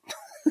near you.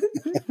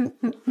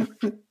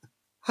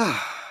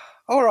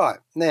 All right,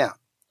 now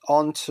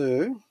on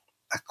to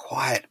A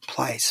Quiet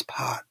Place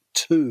Part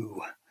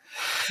 2.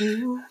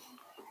 In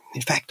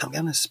fact, I'm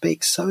going to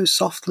speak so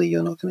softly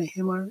you're not going to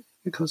hear my...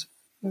 because...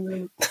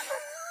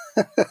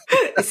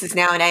 This is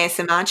now an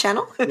ASMR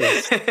channel.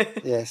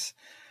 Yes.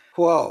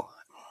 Whoa.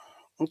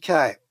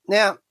 Okay.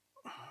 Now,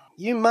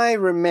 you may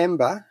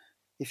remember,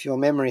 if your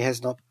memory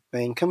has not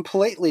been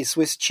completely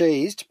Swiss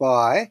cheesed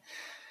by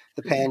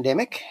the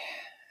pandemic,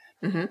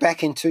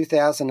 Back in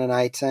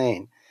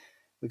 2018,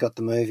 we got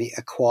the movie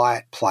A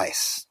Quiet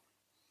Place.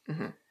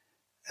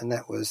 And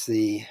that was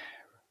the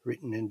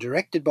written and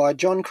directed by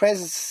John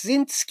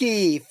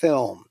Krasinski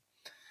film.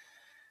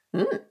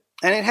 And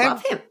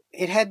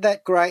it had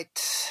that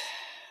great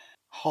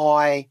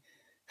high,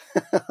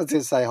 I was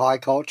going to say high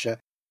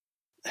culture.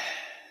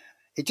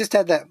 It just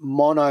had that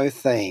mono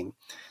theme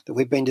that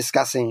we've been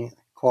discussing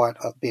quite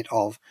a bit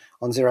of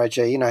on Zero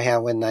G. You know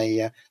how when they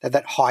have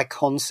that high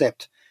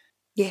concept,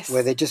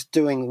 where they're just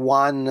doing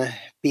one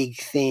big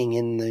thing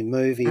in the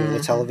movie or the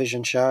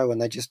television show, and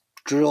they just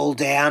drill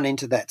down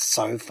into that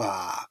so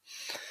far.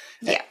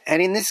 Yeah.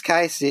 And in this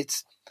case,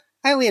 it's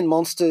alien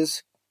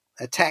monsters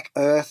attack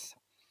Earth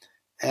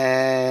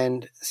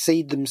and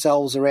seed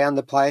themselves around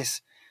the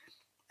place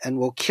and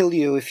will kill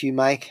you if you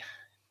make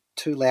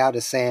too loud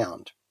a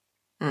sound.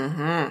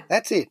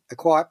 That's it. A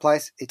Quiet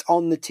Place. It's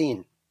on the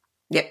tin.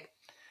 Yep.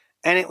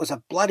 And it was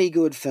a bloody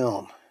good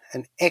film.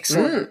 An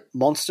excellent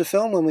monster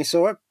film when we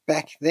saw it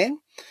back then.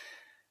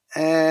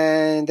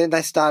 And then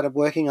they started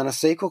working on a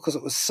sequel because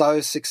it was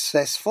so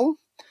successful.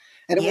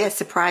 And it was,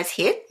 surprise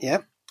hit.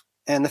 Yep.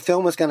 And the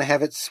film was going to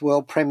have its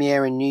world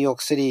premiere in New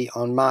York City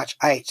on March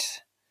 8th,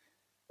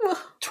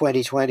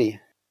 2020.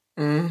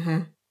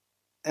 And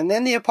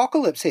then the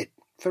apocalypse hit,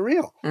 for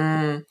real.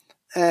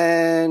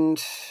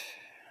 And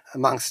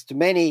amongst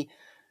many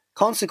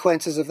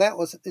consequences of that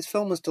was that this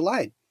film was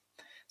delayed.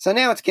 So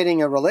now it's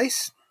getting a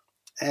release,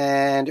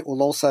 and it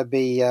will also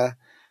be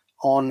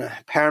on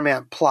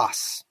Paramount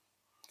Plus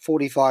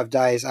 45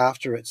 days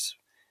after its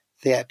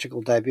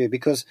theatrical debut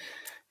because,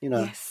 you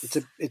know,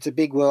 it's a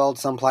big world.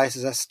 Some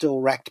places are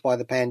still racked by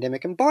the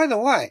pandemic. And by the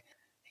way,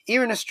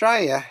 here in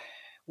Australia,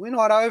 we're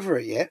not over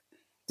it yet.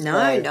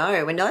 No,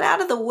 we're not out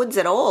of the woods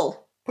at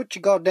all. Put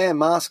your goddamn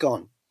mask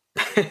on,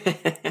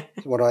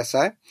 is what I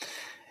say.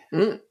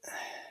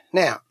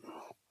 Now,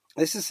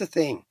 this is the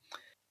thing.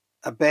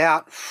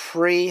 About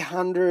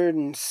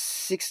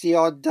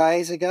 360-odd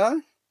days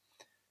ago,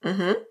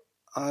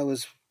 I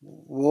was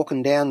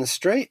walking down the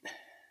street.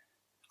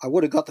 I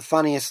would have got the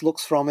funniest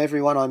looks from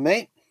everyone I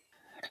meet,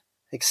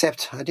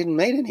 except I didn't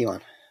meet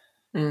anyone.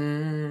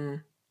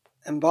 And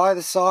by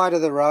the side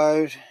of the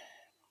road,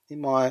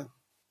 in my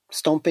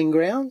stomping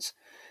grounds,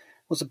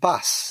 was a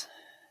bus.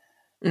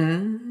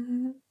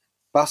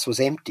 Bus was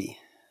empty.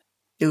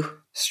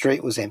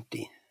 Street was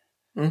empty.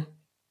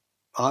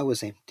 I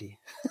was empty.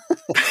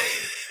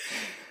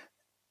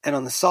 And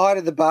on the side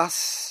of the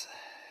bus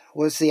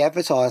was the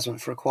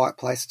advertisement for A Quiet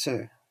Place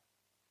 2,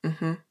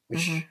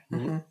 which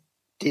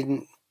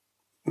didn't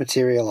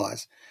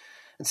materialise.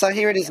 And so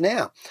here it is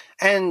now.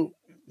 And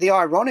the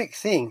ironic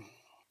thing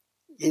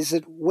is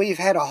that we've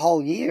had a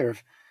whole year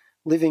of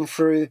living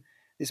through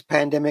this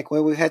pandemic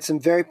where we've had some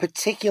very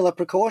particular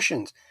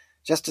precautions,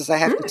 just as they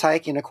have to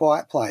take in A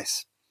Quiet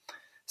Place.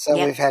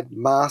 So we've had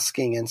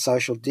masking and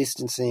social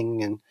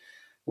distancing and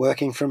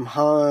working from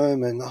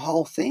home and the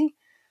whole thing.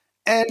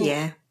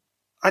 And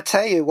I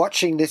tell you,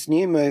 watching this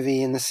new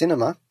movie in the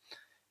cinema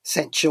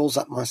sent chills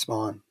up my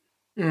spine.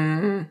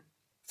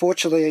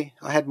 Fortunately,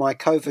 I had my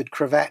COVID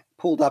cravat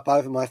pulled up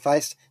over my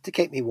face to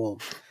keep me warm.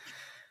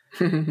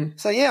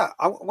 So, yeah,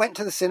 I went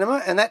to the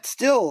cinema, and that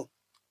still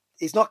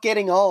is not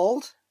getting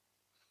old.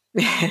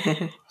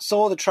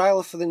 Saw the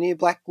trailer for the new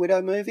Black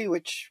Widow movie,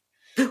 which,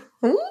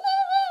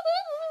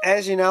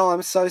 as you know,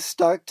 I'm so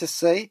stoked to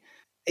see.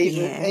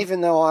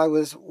 Even though I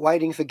was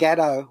waiting for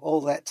Gadot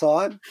all that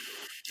time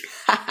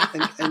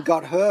and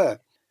got her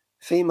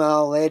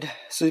female-led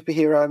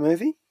superhero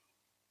movie.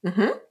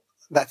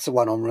 That's the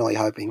one I'm really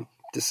hoping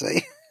to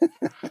see.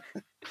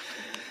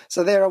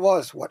 So there I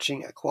was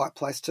watching A Quiet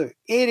Place 2.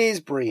 It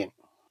is brilliant.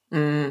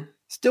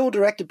 Still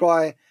directed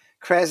by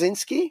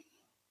Krasinski.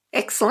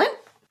 Excellent.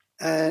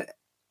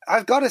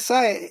 I've got to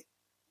say,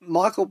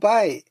 Michael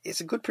Bay is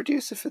a good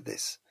producer for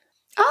this.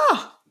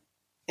 Oh.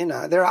 You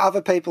know, there are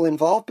other people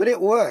involved, but it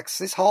works.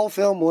 This whole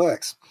film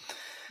works.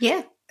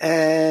 Yeah.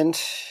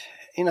 And,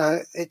 you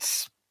know,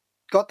 it's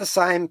got the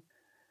same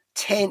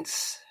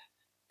tense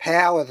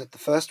power that the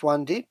first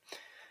one did.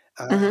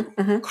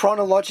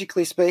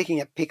 Chronologically speaking,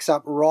 it picks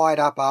up right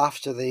up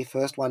after the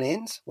first one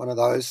ends, one of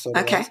those sort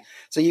of ones.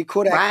 So you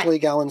could actually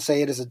go and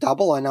see it as a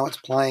double. I know it's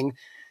playing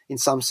in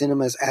some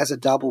cinemas as a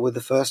double with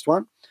the first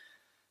one.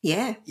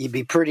 Yeah. You'd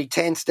be pretty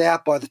tensed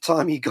out by the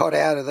time you got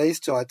out of these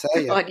two, I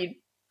tell you. Oh,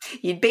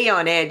 you'd be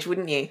on edge,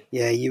 wouldn't you?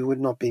 Yeah, you would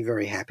not be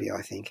very happy,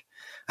 I think.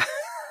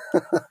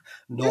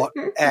 Not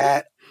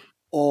at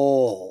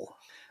all.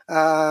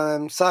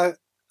 So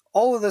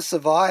all of the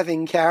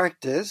surviving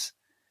characters,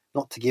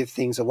 not to give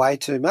things away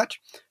too much,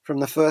 from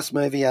the first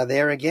movie are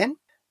there again.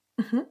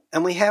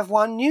 And we have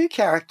one new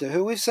character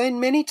who we've seen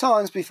many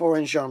times before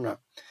in genre,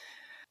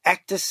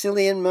 actor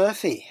Cillian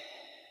Murphy.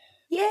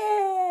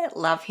 Yeah,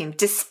 love him.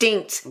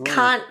 Distinct.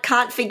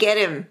 Can't forget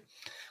him.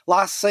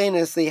 Last seen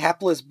as the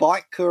hapless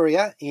bike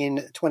courier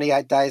in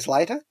 28 Days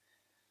Later.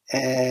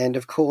 And,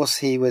 of course,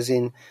 he was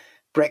in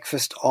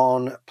Breakfast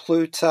on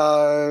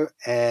Pluto,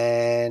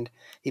 and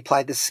he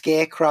played the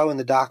Scarecrow in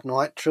the Dark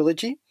Knight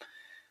trilogy.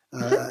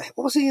 What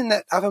was he in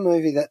that other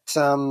movie that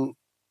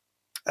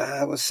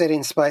was set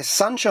in space.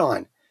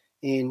 Sunshine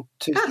in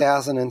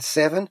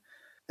 2007.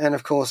 And,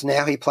 of course,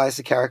 now he plays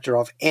the character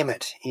of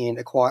Emmett in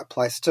A Quiet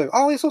Place too.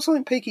 Oh, he's also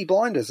in Peaky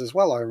Blinders as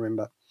well, I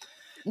remember.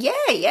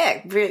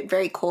 Yeah. Very,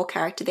 very core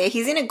character there.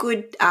 He's in a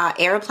good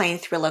aeroplane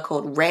thriller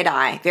called Red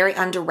Eye. Very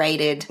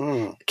underrated,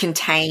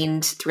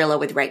 contained thriller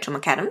with Rachel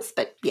McAdams,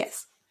 but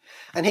yes.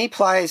 And he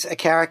plays a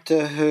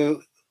character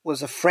who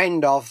was a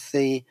friend of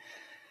the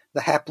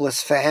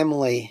hapless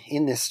family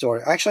in this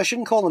story. Actually, I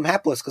shouldn't call them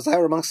hapless because they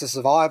were amongst the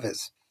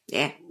survivors.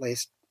 Yeah. At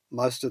least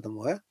most of them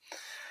were.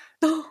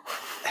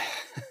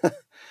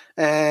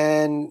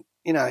 And,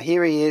 you know,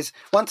 here he is.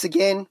 Once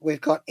again,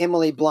 we've got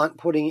Emily Blunt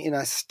putting in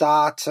a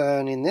star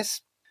turn in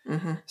this.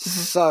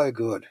 So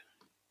good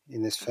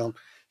in this film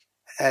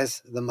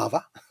as the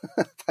mother,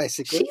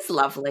 basically. She's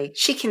lovely.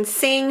 She can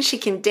sing, she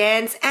can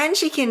dance, and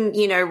she can,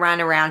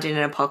 run around in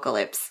an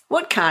apocalypse.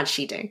 What can't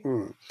she do?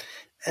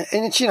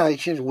 And it's,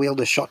 she wield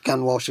a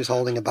shotgun while she's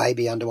holding a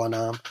baby under one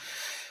arm.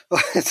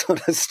 That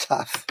sort of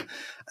stuff.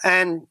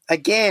 And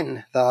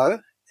again,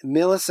 though,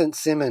 Millicent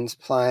Simmons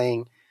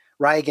playing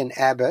Reagan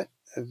Abbott,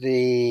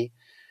 the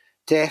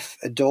deaf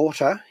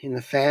daughter in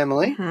the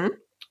family.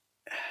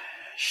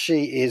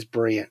 She is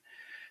brilliant.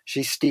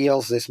 She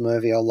steals this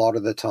movie a lot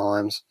of the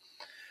times.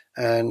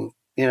 And,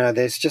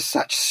 there's just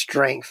such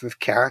strength of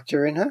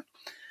character in her.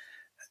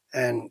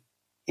 And,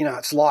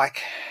 it's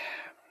like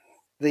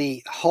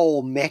the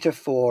whole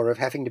metaphor of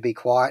having to be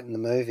quiet in the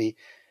movie,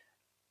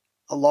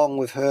 along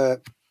with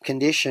her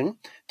condition,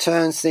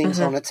 turns things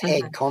on its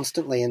head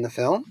constantly in the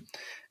film.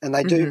 And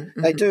they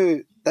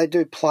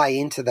do play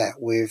into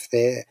that with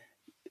their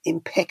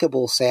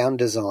impeccable sound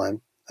design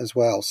as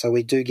well. So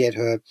we do get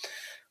her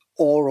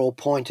oral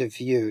point of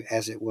view,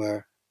 as it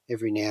were,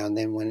 every now and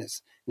then when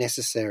it's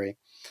necessary.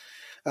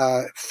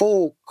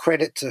 Full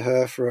credit to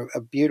her for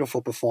a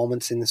beautiful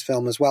performance in this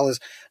film, as well as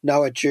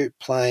Noah Jupe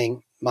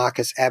playing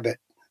Marcus Abbott,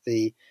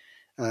 the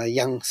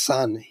young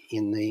son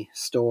in the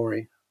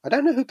story. I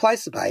don't know who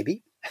plays the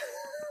baby.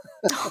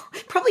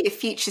 Probably a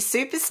future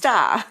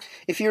superstar.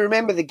 If you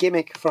remember the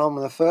gimmick from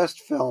the first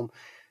film,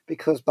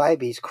 because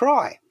babies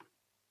cry.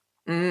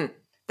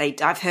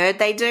 I've heard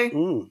they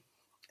do.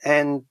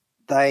 And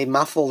they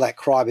muffle that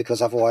cry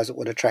because otherwise it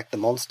would attract the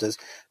monsters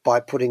by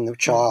putting the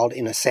child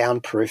in a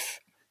soundproof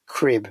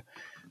crib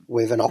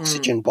with an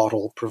oxygen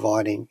bottle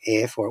providing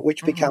air for it,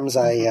 which becomes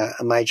a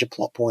major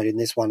plot point in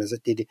this one as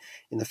it did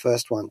in the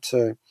first one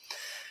too.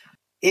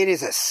 It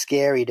is a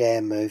scary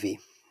damn movie.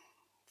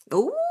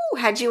 Ooh,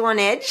 had you on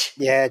edge?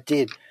 Yeah, it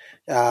did.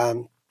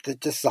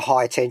 Just the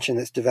high tension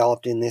that's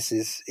developed in this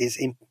is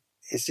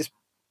just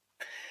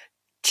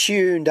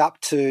tuned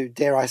up to,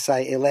 dare I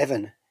say,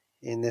 11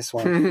 in this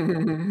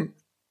one.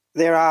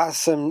 There are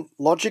some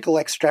logical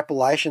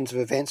extrapolations of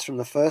events from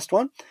the first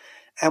one,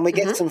 and we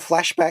get some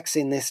flashbacks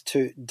in this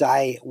to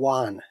day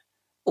one.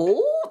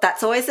 Oh,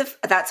 that's always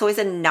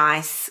a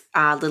nice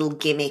little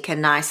gimmick, a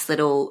nice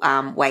little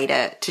way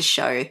to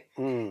show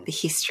the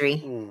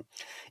history.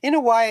 In a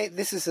way,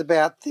 this is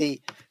about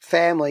the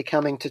family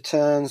coming to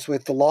terms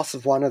with the loss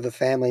of one of the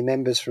family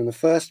members from the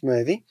first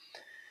movie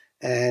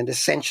and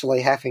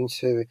essentially having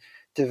to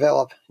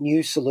develop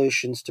new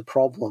solutions to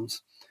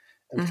problems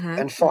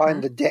and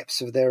find the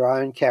depths of their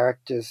own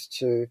characters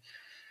to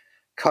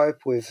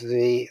cope with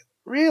the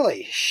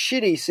really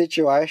shitty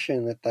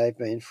situation that they've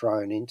been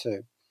thrown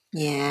into.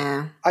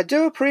 Yeah. I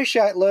do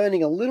appreciate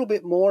learning a little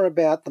bit more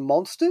about the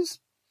monsters,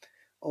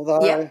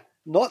 although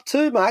not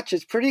too much.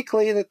 It's pretty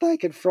clear that they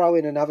could throw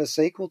in another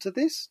sequel to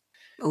this.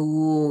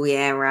 Oh,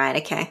 yeah, right,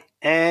 okay.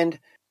 And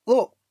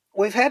look,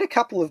 we've had a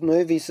couple of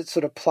movies that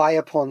sort of play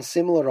upon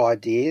similar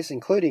ideas,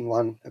 including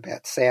one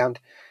about sound,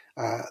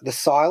 The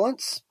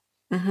Silence,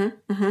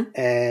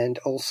 and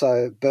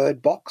also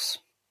Bird Box.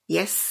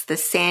 Yes, the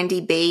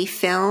Sandy B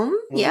film.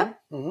 Yep.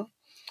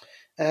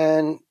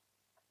 And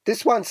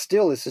this one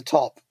still is the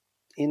top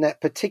in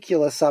that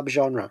particular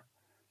subgenre.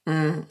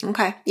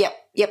 Okay. Yep.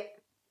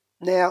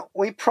 Now,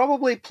 we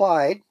probably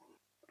played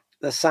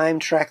the same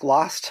track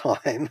last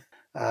time,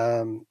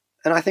 and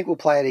I think we'll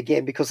play it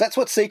again because that's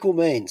what sequel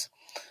means.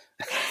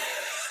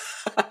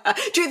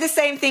 Do the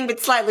same thing but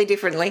slightly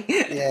differently.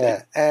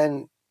 Yeah,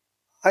 and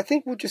I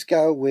think we'll just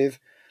go with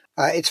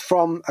it's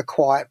from A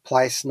Quiet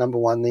Place, number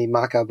one, the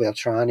Marco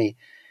Beltrami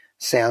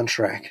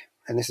soundtrack.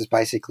 And this is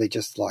basically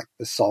just like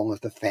the song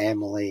of the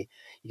family.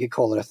 You could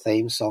call it a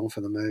theme song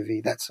for the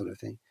movie, that sort of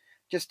thing,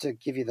 just to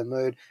give you the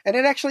mood. And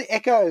it actually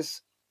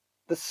echoes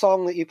the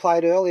song that you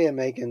played earlier,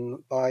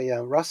 Megan, by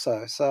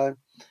Russo. So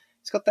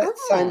it's got that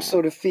same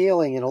sort of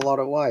feeling in a lot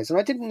of ways. And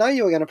I didn't know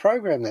you were going to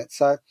program that.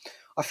 So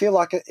I feel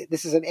like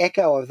this is an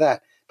echo of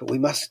that. But we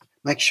must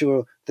make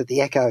sure that the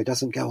echo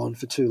doesn't go on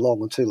for too long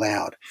or too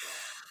loud.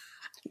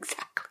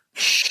 Exactly.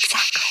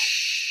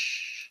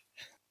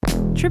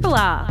 Triple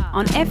R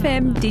on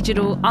FM,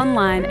 digital,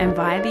 online and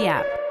via the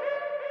app.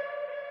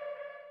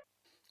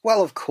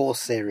 Well, of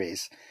course there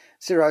is.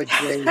 Zero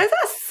G. There's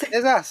us.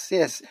 There's us,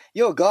 yes.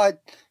 Your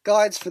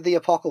guides for the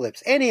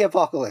apocalypse. Any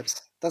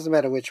apocalypse. Doesn't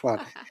matter which one.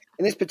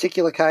 In this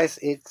particular case,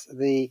 it's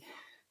the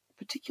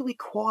particularly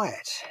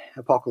quiet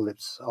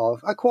apocalypse of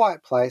A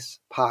Quiet Place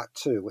Part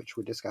 2, which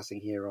we're discussing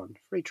here on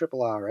Free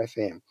Triple R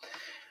FM.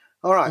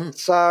 All right,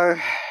 so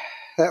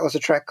that was a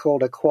track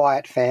called A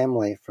Quiet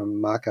Family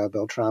from Marco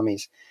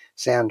Beltrami's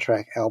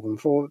soundtrack album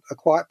for A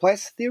Quiet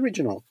Place, the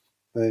original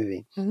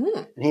movie.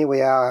 And here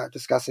we are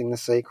discussing the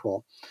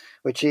sequel,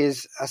 which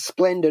is a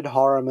splendid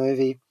horror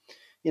movie.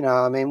 You know,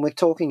 I mean, we're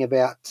talking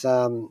about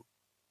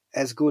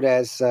as good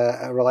as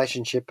a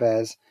relationship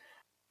as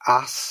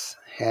Us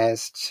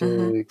has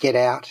to Get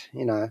Out,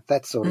 you know,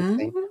 that sort of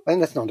thing. I mean,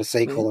 that's not a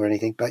sequel or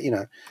anything, but, you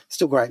know,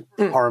 still great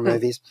horror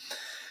movies.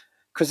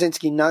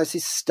 Krasinski knows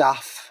his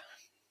stuff.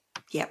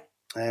 Yep.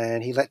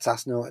 And he lets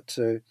us know it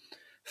too.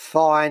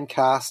 Fine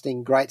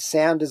casting, great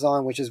sound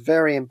design, which is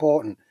very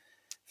important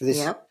for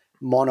this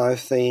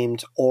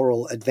mono-themed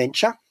oral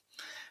adventure.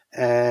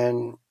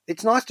 And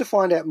it's nice to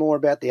find out more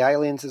about the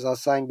aliens, as I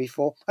was saying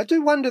before. I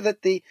do wonder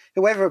that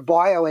whoever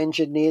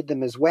bioengineered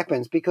them as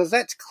weapons, because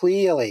that's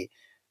clearly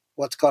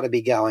what's got to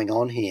be going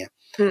on here.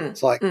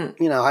 It's like, you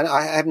know,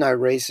 I have no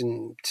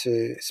reason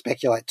to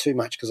speculate too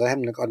much because I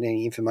haven't got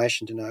any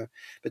information to know.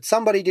 But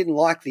somebody didn't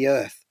like the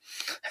Earth,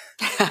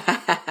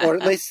 or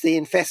at least the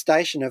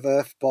infestation of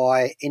Earth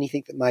by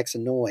anything that makes a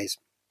noise.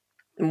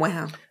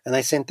 Wow. And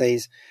they sent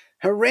these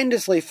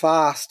horrendously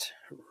fast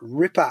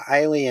ripper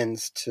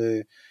aliens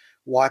to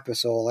wipe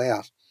us all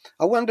out.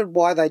 I wondered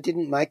why they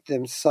didn't make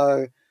them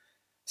so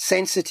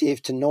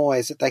sensitive to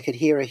noise that they could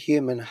hear a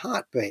human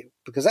heartbeat,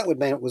 because that would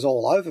mean it was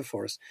all over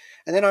for us.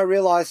 And then I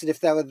realised that if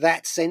they were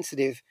that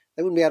sensitive,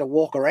 they wouldn't be able to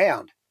walk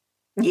around.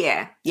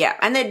 Yeah,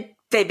 and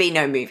there'd be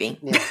no movie.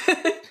 Yeah.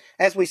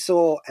 As we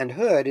saw and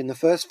heard in the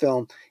first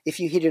film, if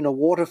you hit in a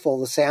waterfall,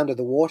 the sound of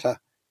the water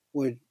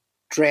would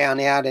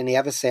drown out any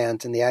other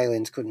sounds and the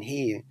aliens couldn't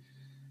hear you.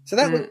 So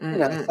that was, you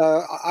know,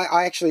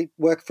 I actually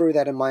worked through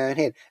that in my own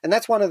head. And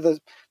that's one of the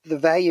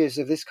values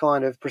of this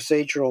kind of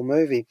procedural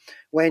movie,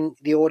 when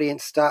the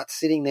audience starts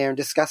sitting there and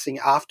discussing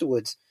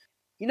afterwards,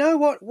 you know,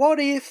 what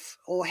if,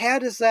 or how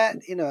does that,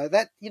 you know,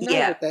 that, you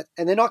know, that,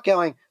 and they're not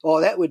going, oh,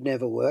 that would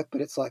never work,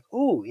 but it's like,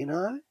 oh, you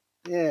know,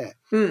 yeah.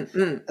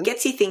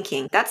 Gets you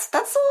thinking. That's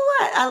all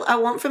I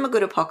want from a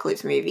good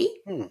apocalypse movie.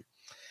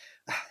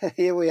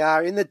 Here we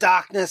are in the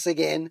darkness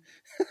again.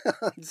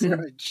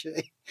 Zero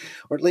G,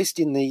 or at least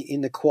in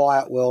the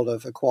quiet world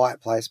of A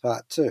Quiet Place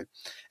Part 2.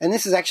 And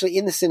this is actually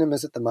in the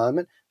cinemas at the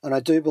moment, and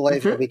I do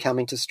believe it'll be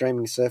coming to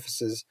streaming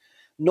services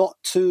not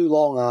too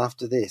long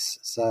after this.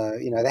 So,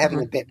 you know, they're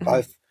having a bet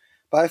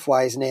both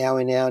ways now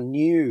in our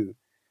new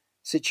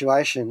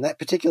situation. That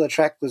particular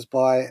track was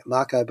by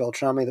Marco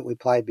Beltrami that we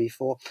played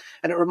before,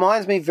 and it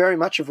reminds me very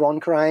much of Ron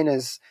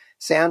Caraina's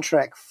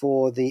soundtrack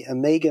for the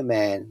Omega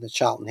Man, the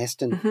Charlton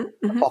Heston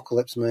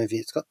apocalypse movie.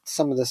 It's got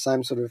some of the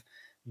same sort of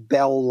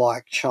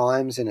bell-like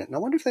chimes in it. And I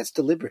wonder if that's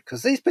deliberate,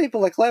 because these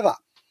people are clever.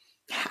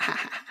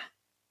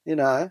 You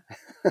know.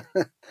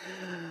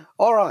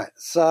 All right,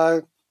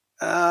 so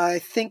I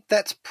think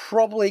that's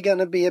probably going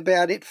to be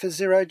about it for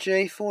Zero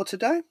G for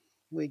today.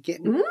 We're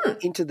getting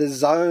into the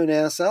zone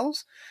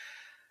ourselves.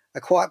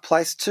 A Quiet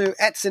Place 2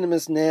 at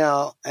cinemas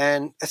now,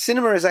 and a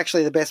cinema is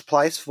actually the best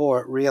place for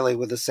it, really,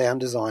 with the sound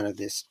design of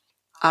this.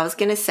 I was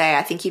going to say,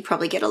 I think you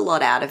probably get a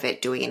lot out of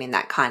it doing it in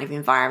that kind of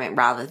environment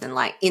rather than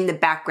like in the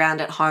background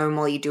at home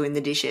while you're doing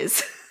the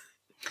dishes.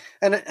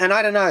 And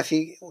I don't know, if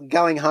you're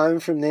going home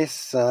from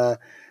this, I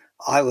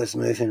was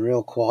moving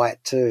real quiet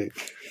too.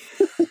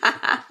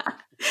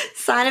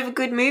 Sign of a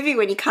good movie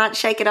when you can't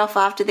shake it off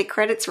after the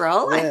credits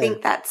roll. Yeah. I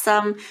think that's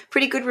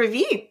pretty good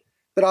review.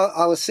 But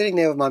I was sitting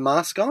there with my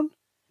mask on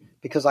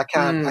because I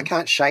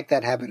can't shake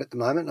that habit at the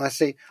moment. And I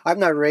have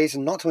no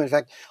reason not to. In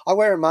fact, I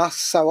wear a mask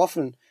so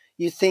often,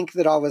 you'd think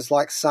that I was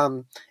like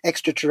some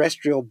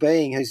extraterrestrial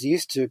being who's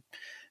used to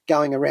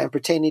going around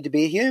pretending to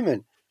be a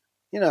human,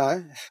 you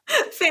know.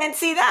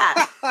 Fancy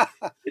that.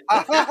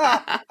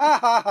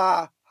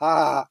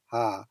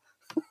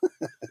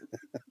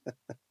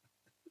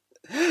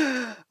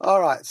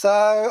 All right,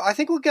 so I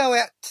think we'll go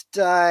out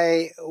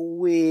today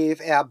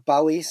with our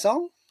Bowie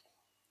song,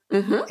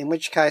 in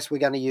which case we're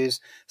going to use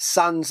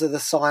Sons of the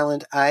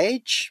Silent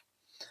Age,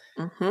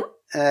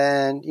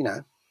 and, you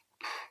know,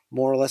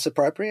 more or less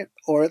appropriate,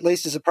 or at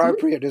least as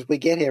appropriate as we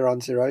get here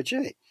on Zero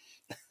G.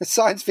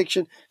 Science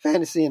fiction,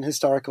 fantasy and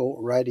historical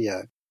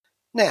radio.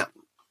 Now,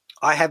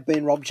 I have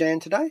been Rob Jan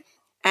today.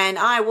 And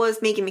I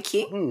was Megan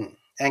McHugh.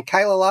 And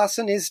Kayla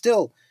Larson is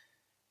still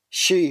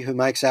she who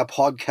makes our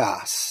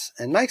podcasts,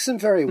 and makes them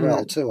very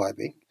well too,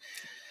 Obi.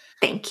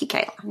 Thank you,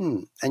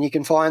 Kayla. And you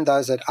can find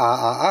those at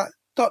rrr.org.au.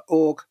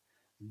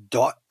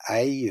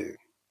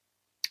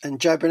 And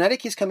Joe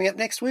Brunatic is coming up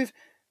next with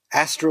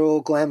Astral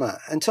Glamour.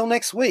 Until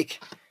next week.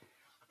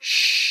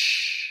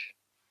 Shh.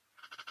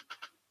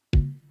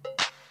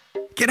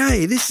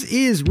 G'day, this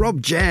is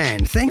Rob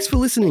Jan. Thanks for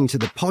listening to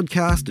the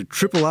podcast of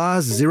Triple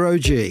R's Zero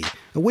G,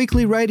 a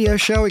weekly radio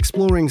show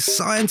exploring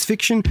science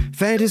fiction,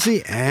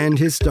 fantasy and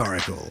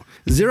historical.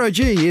 Zero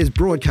G is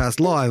broadcast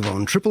live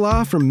on Triple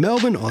R from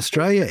Melbourne,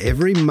 Australia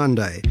every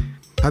Monday.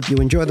 Hope you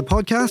enjoy the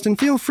podcast and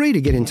feel free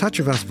to get in touch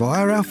with us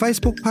via our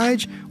Facebook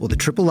page or the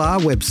Triple R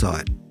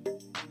website.